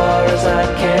as far as I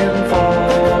can fall.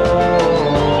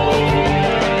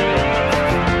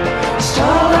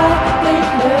 Starlight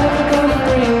ain't never gonna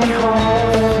bring me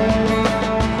home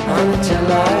until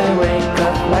I wake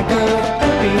up like a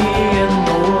baby in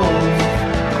the womb.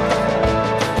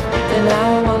 Then I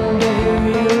wonder who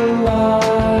you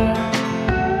are,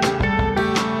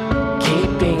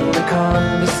 keeping the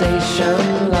conversation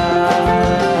light.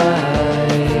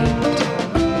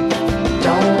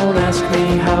 Don't ask me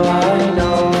how I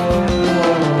know,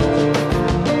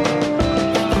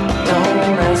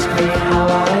 don't ask me how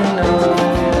I know,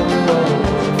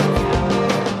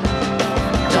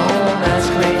 don't ask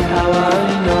me how I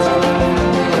know,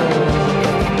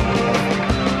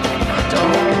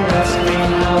 don't ask me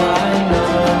how I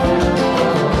know,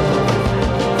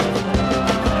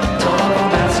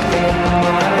 don't ask me how I know, don't ask me how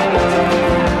I know,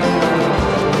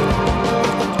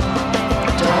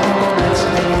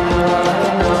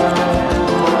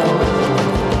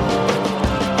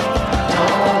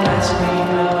 don't ask me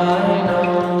how I know.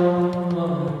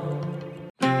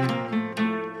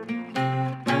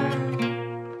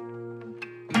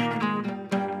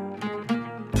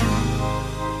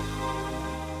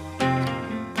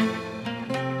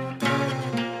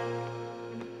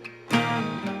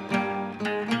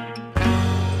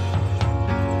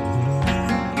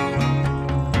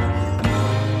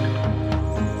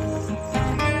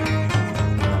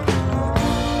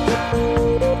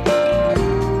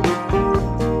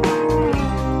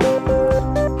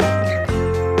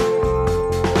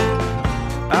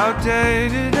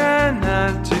 Outdated and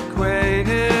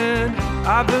antiquated,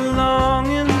 I belong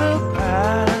in the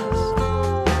past.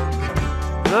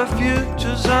 The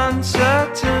future's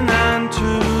uncertain and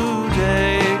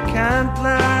today can't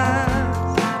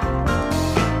last.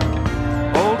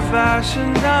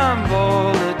 Old-fashioned, I'm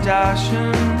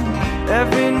balder-dashing,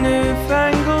 every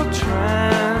newfangled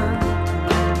trend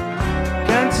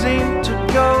can't seem to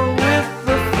go with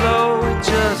the flow, it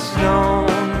just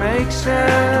don't make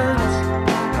sense.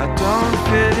 I don't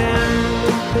fit in.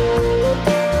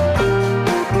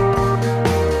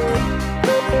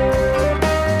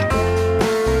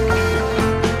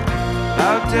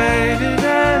 Outdated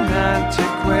and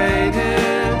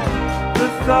antiquated, the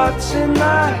thoughts in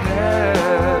my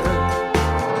head,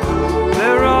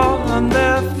 they're all on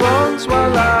their phones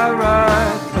while I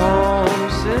write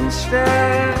poems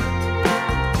instead.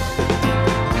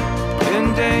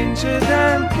 Endangered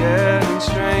and getting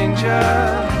stranger,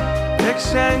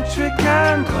 eccentric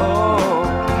and cold.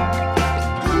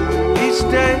 Each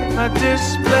day I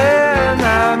display and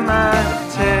I might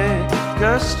take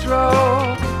a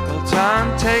stroll. Well,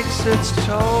 time takes its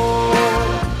toll.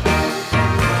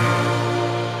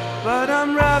 But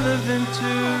I'm relevant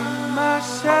to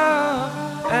myself,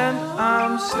 and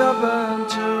I'm stubborn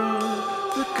to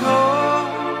the core.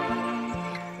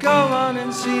 Go on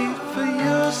and see for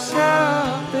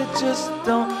yourself. They just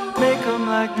don't make them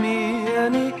like me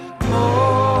anymore.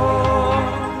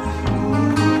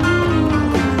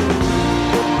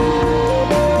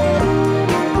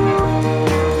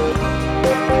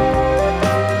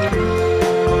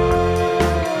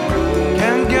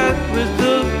 Can get with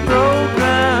the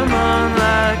program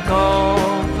unlike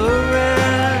all the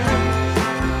rest.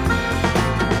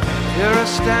 Here I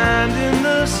stand in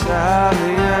the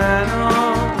Saliano,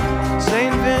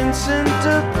 St. Vincent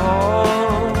de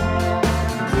Paul.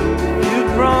 You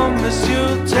promise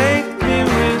you'll take me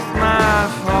with my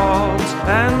faults,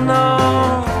 and no,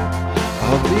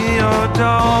 I'll be your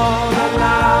doll. La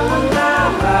la la la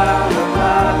la la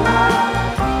la la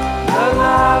la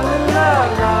la la la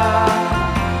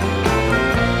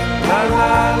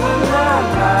la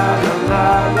la la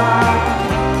la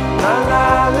la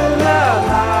la la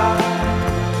la.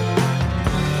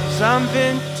 Some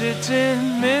vintage in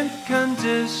mint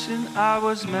condition, I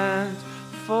was meant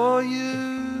for you.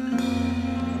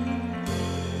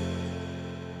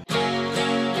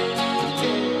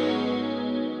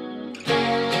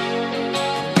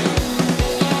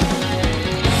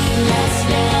 Last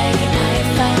night I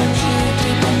found you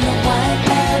deep in the white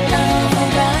band of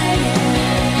Orion.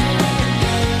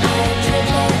 I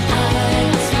dribbled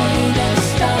eyes made of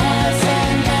stars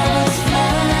and I was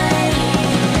flying.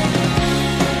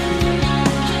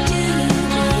 Do you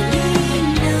really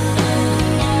know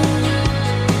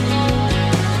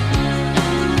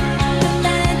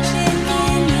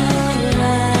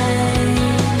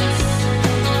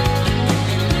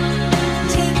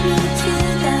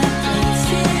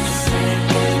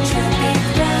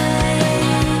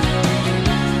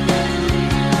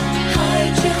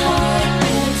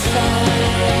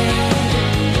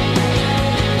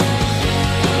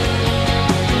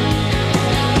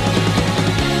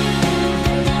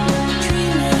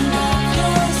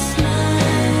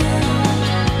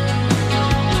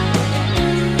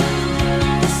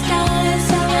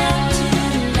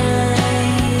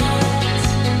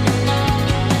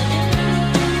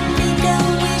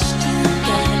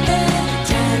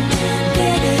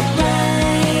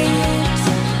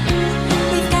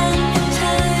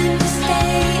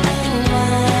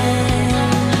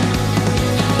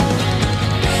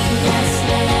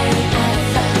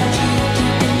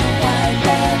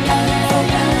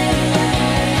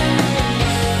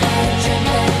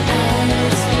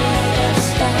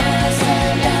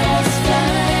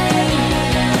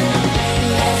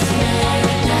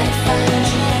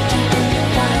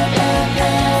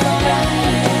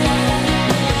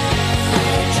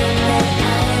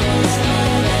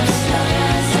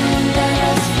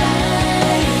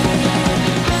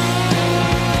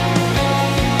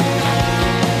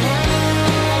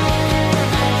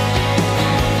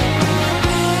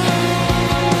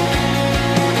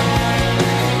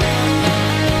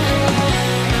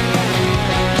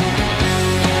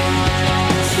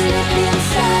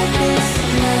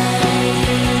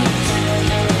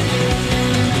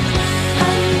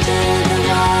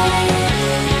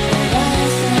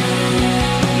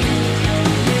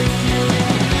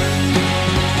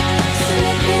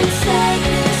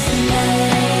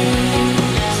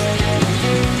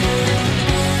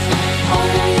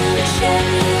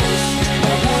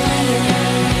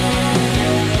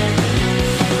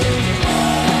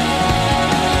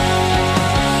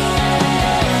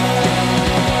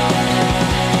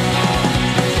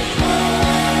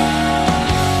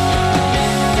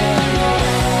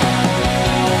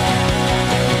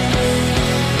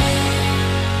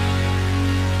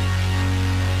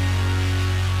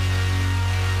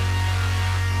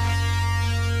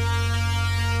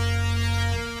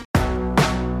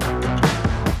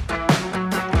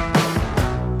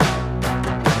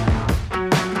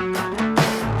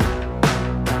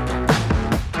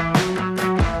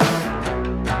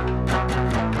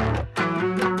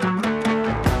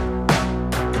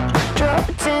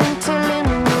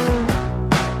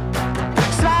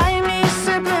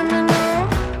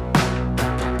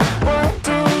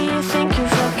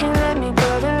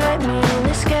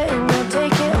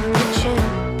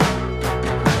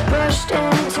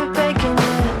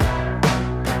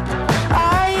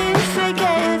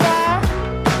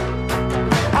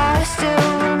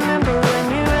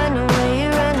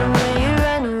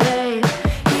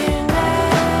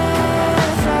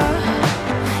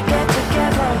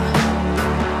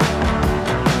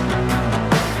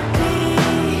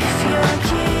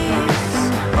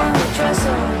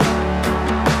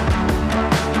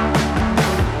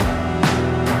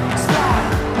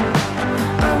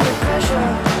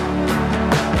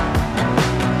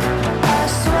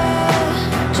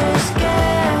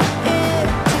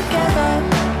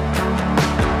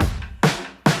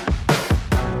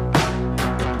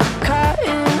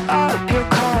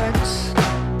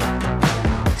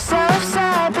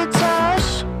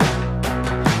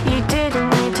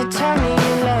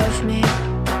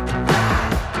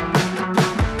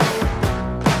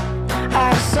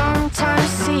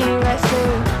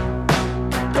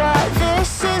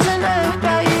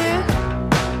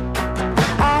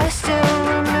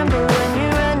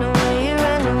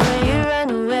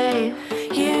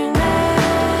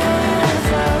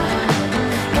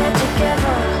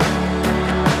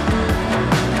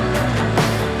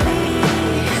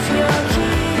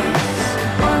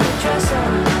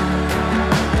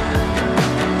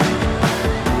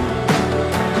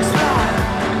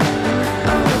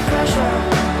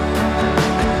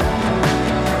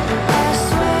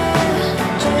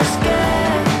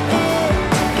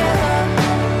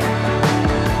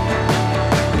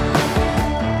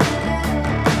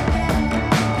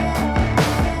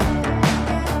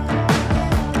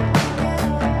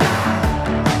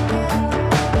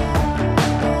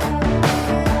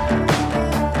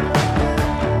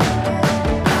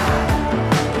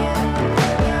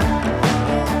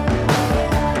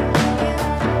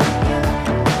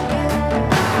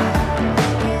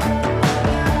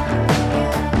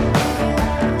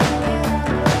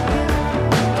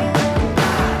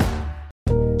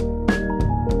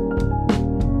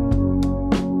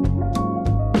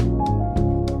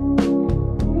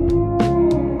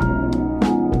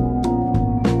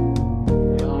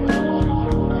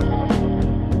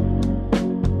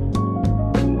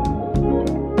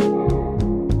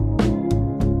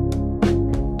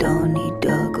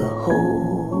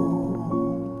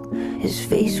His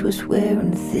face was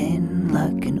wearing thin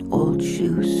like an old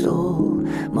shoe sole.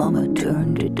 Mama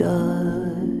turned to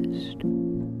dust.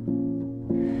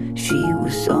 She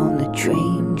was on the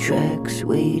train tracks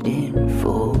waiting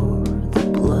for the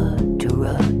blood to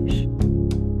rush.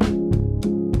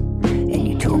 And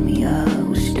you told me I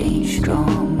was staying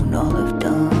strong when all I've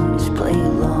done is play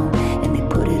along. And they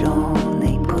put it on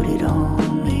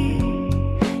me.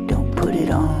 Don't put it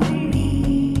on me.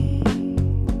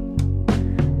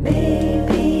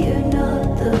 Maybe you're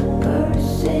not the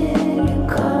person who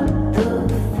caught the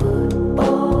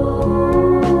football.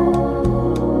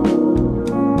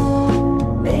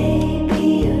 Maybe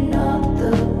you're not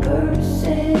the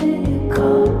person who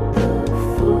caught the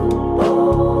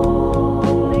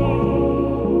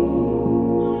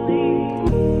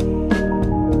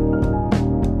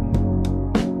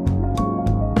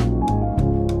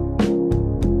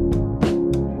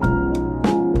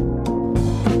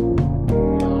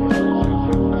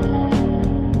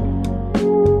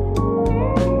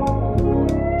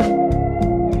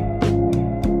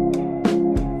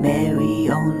Mary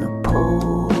on the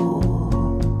pole,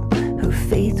 her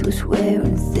faith was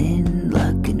wearing thin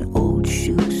like an old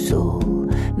shoe sole.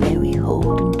 Mary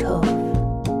holding tough.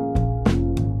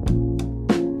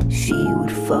 She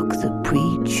would fuck the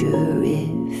preacher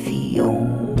if he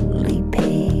only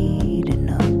paid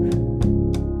enough.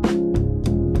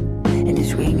 And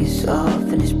his ring is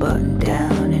off and his button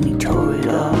down, and he tore it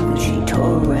off and she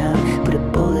tore around. Put a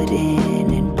bullet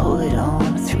in and pull it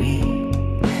on 3.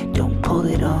 Don't pull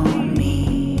it on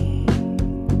me.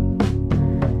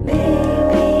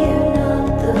 Maybe you're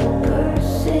not the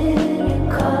person who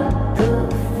caught the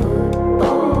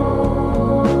football.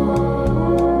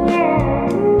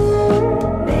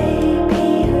 Maybe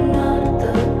you're not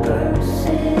the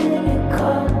person who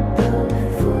caught the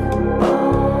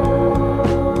football.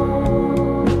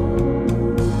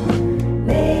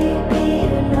 Maybe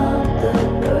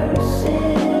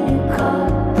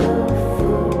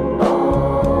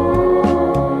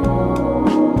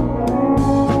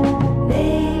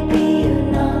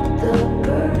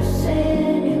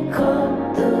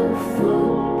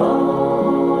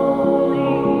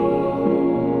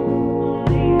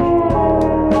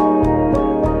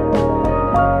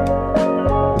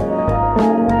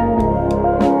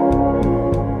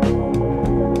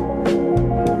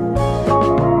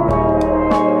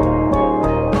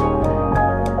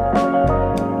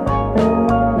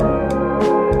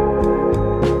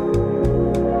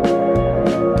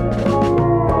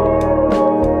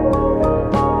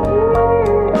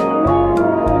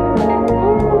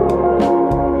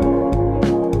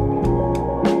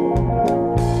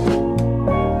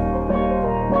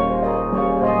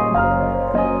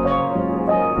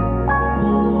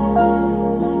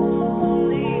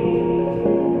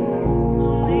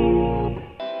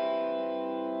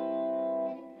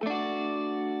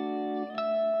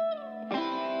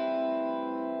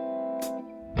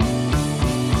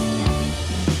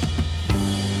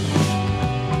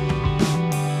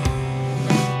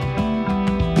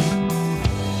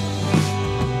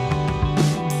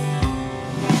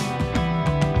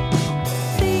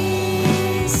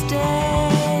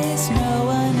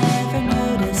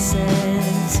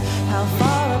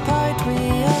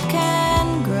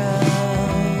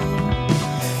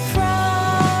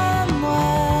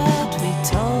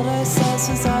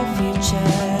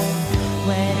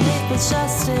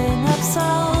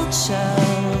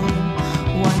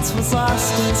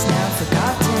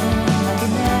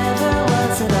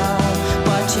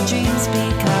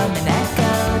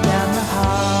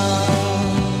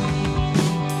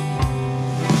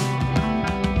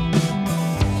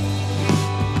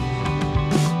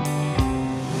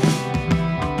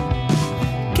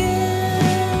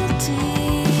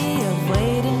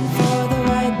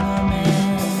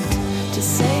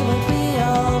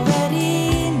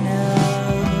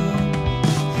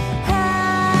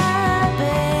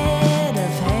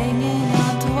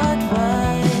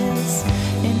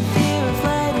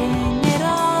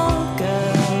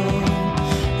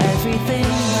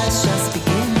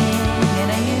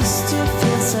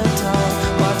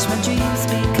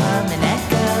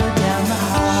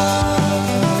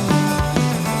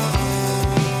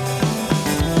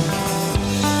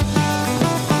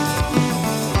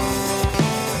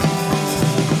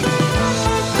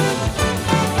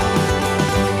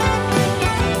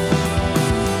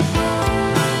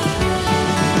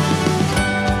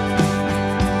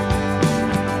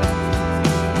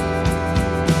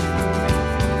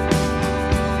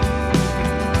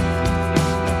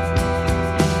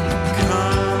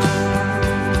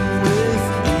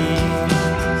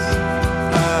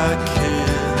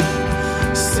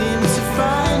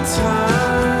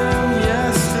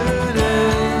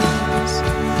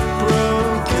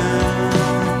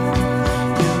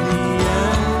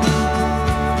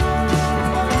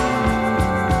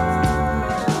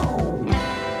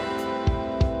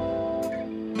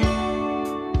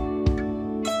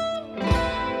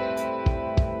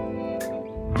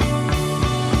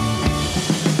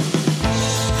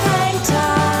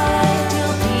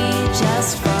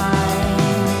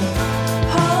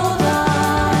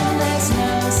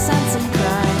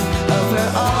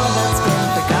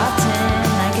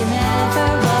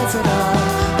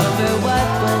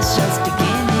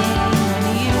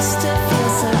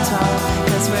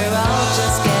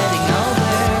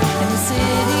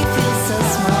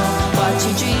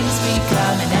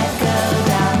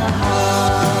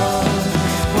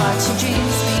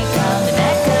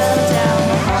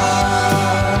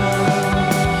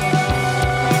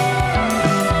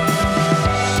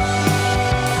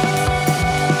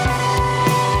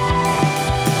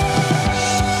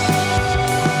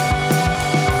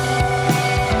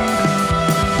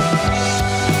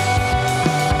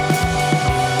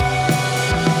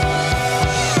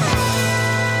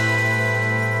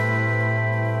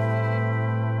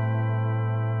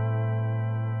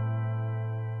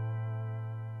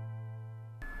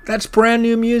That's brand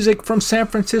new music from San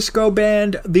Francisco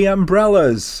band The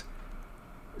Umbrellas.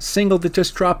 Single that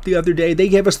just dropped the other day. They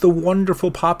gave us the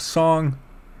wonderful pop song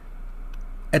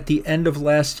at the end of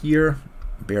last year.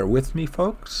 Bear with me,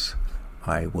 folks.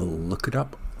 I will look it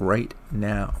up right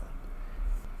now.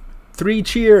 3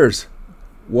 Cheers.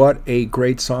 What a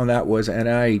great song that was, and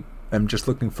I am just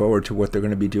looking forward to what they're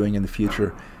going to be doing in the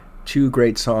future. 2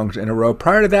 great songs in a row.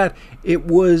 Prior to that, it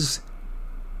was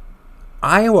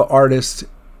Iowa artist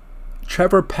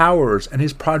Trevor Powers and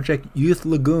his project Youth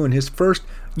Lagoon, his first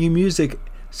new music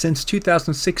since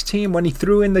 2016 when he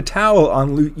threw in the towel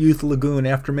on Youth Lagoon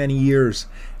after many years,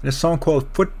 in a song called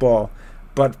Football.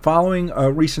 But following a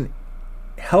recent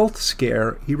health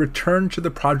scare, he returned to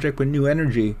the project with new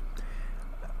energy.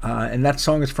 And that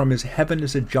song is from his Heaven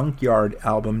is a Junkyard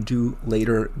album due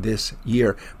later this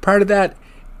year. Prior to that,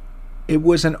 it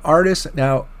was an artist,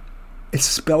 now it's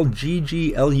spelled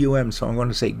gglum, so I'm going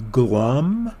to say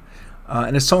glum,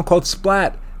 and a song called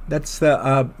Splat. That's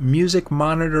the music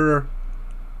moniker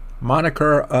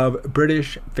of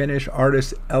British-Finnish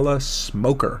artist Ella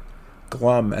Smoker.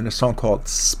 Glum, and a song called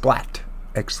Splat! !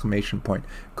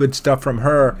 Good stuff from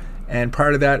her. And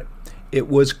prior to that, it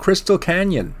was Crystal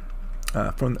Canyon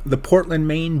from the Portland,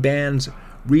 Maine band's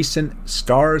recent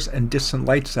Stars and Distant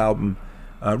Lights album.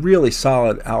 A really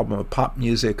solid album of pop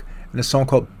music, and a song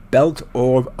called Belt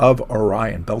of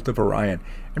Orion.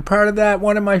 And prior to that,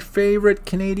 one of my favorite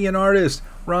Canadian artists,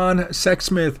 Ron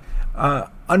Sexsmith.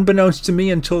 Unbeknownst to me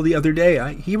until the other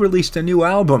day, he released a new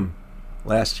album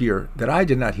last year that I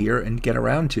did not hear and get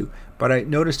around to, but I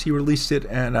noticed he released it,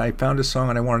 and I found a song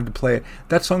and I wanted to play it.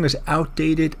 That song is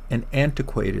Outdated and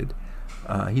Antiquated.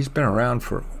 He's been around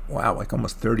for, like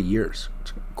almost 30 years.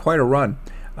 It's quite a run.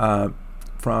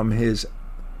 From his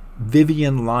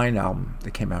Vivian Line album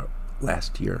that came out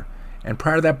last year. And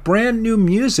prior to that, brand new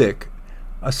music,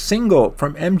 a single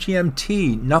from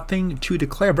MGMT, Nothing to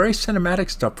Declare. Very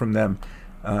cinematic stuff from them,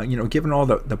 given all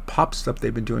the pop stuff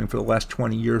they've been doing for the last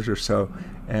 20 years or so.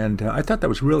 And I thought that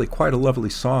was really quite a lovely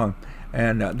song.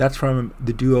 And that's from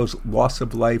the duo's Loss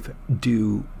of Life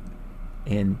due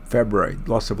in February.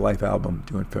 Loss of Life album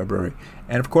due in February.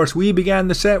 And of course, we began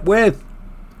the set with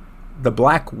The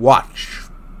Black Watch,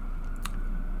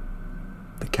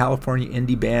 the California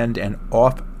indie band, and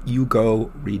Off You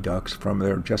Go Redux from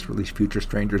their just released Future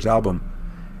Strangers album.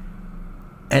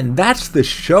 And that's the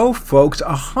show, folks.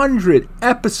 100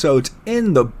 episodes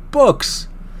in the books.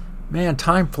 Man,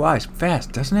 time flies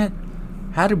fast, doesn't it?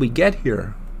 How did we get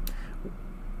here?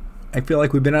 I feel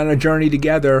like we've been on a journey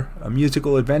together, a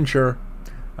musical adventure.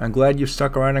 I'm glad you've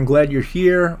stuck around. I'm glad you're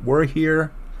here. We're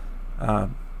here.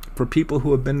 For people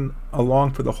who have been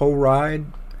along for the whole ride,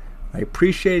 I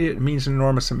appreciate it. It means an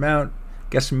enormous amount.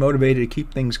 Gets me motivated to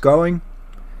keep things going.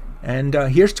 And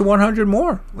here's to 100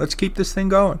 more. Let's keep this thing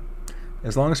going.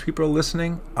 As long as people are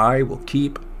listening, I will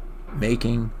keep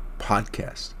making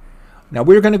podcasts. Now,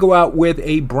 we're going to go out with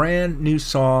a brand new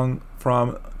song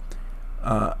from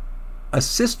a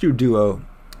sister duo,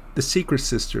 the Secret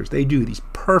Sisters. They do these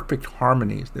perfect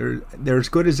harmonies. They're as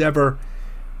good as ever.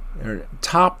 They're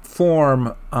top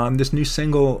form on this new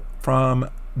single from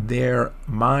their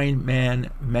Mind Man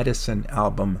Medicine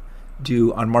album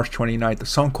due on March 29th. The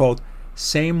song called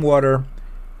Same Water.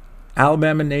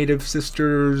 Alabama native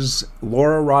sisters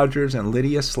Laura Rogers and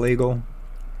Lydia Slagle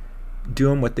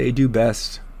doing what they do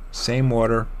best. Same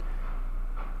Water.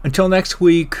 Until next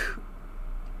week,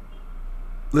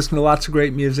 listen to lots of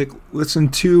great music. Listen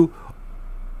to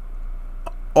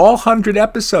all 100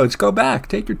 episodes. Go back.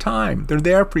 Take your time. They're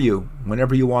there for you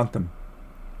whenever you want them.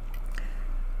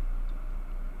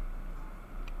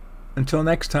 Until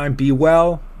next time, be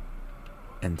well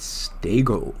and stay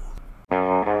gold.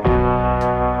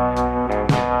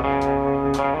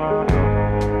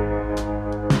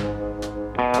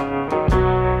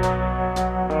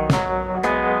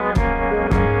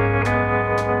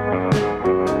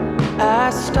 I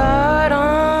start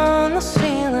on the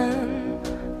ceiling,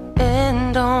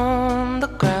 end on the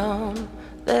ground.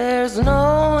 There's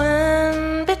no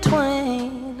in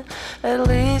between, at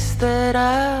least that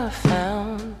I've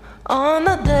found. On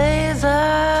the days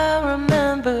I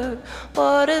remember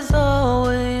what is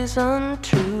always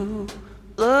untrue,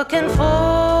 looking for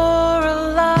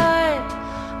a light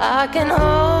I can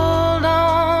hold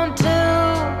on to,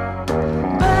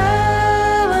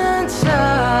 balance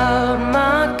out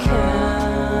my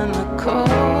chemicals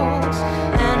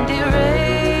and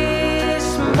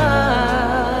erase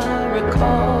my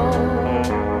recall.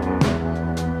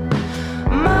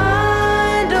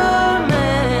 Mind or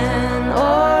man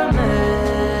or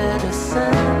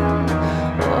medicine,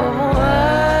 oh,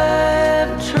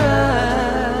 I've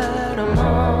tried 'em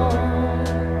all.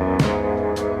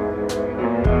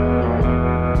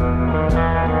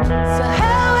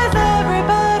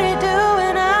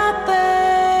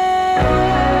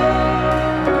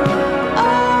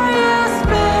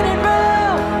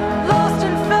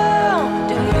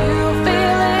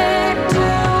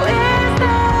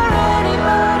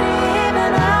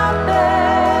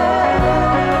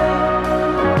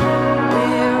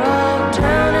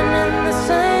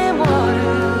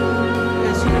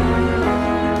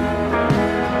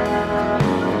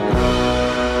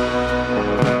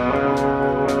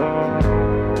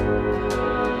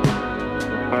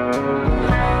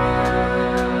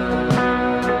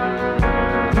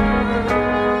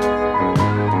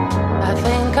 I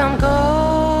think I'm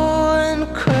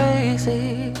going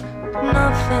crazy.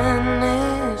 Nothing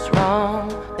is wrong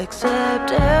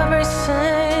except every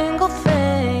single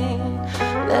thing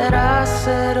that I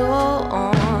said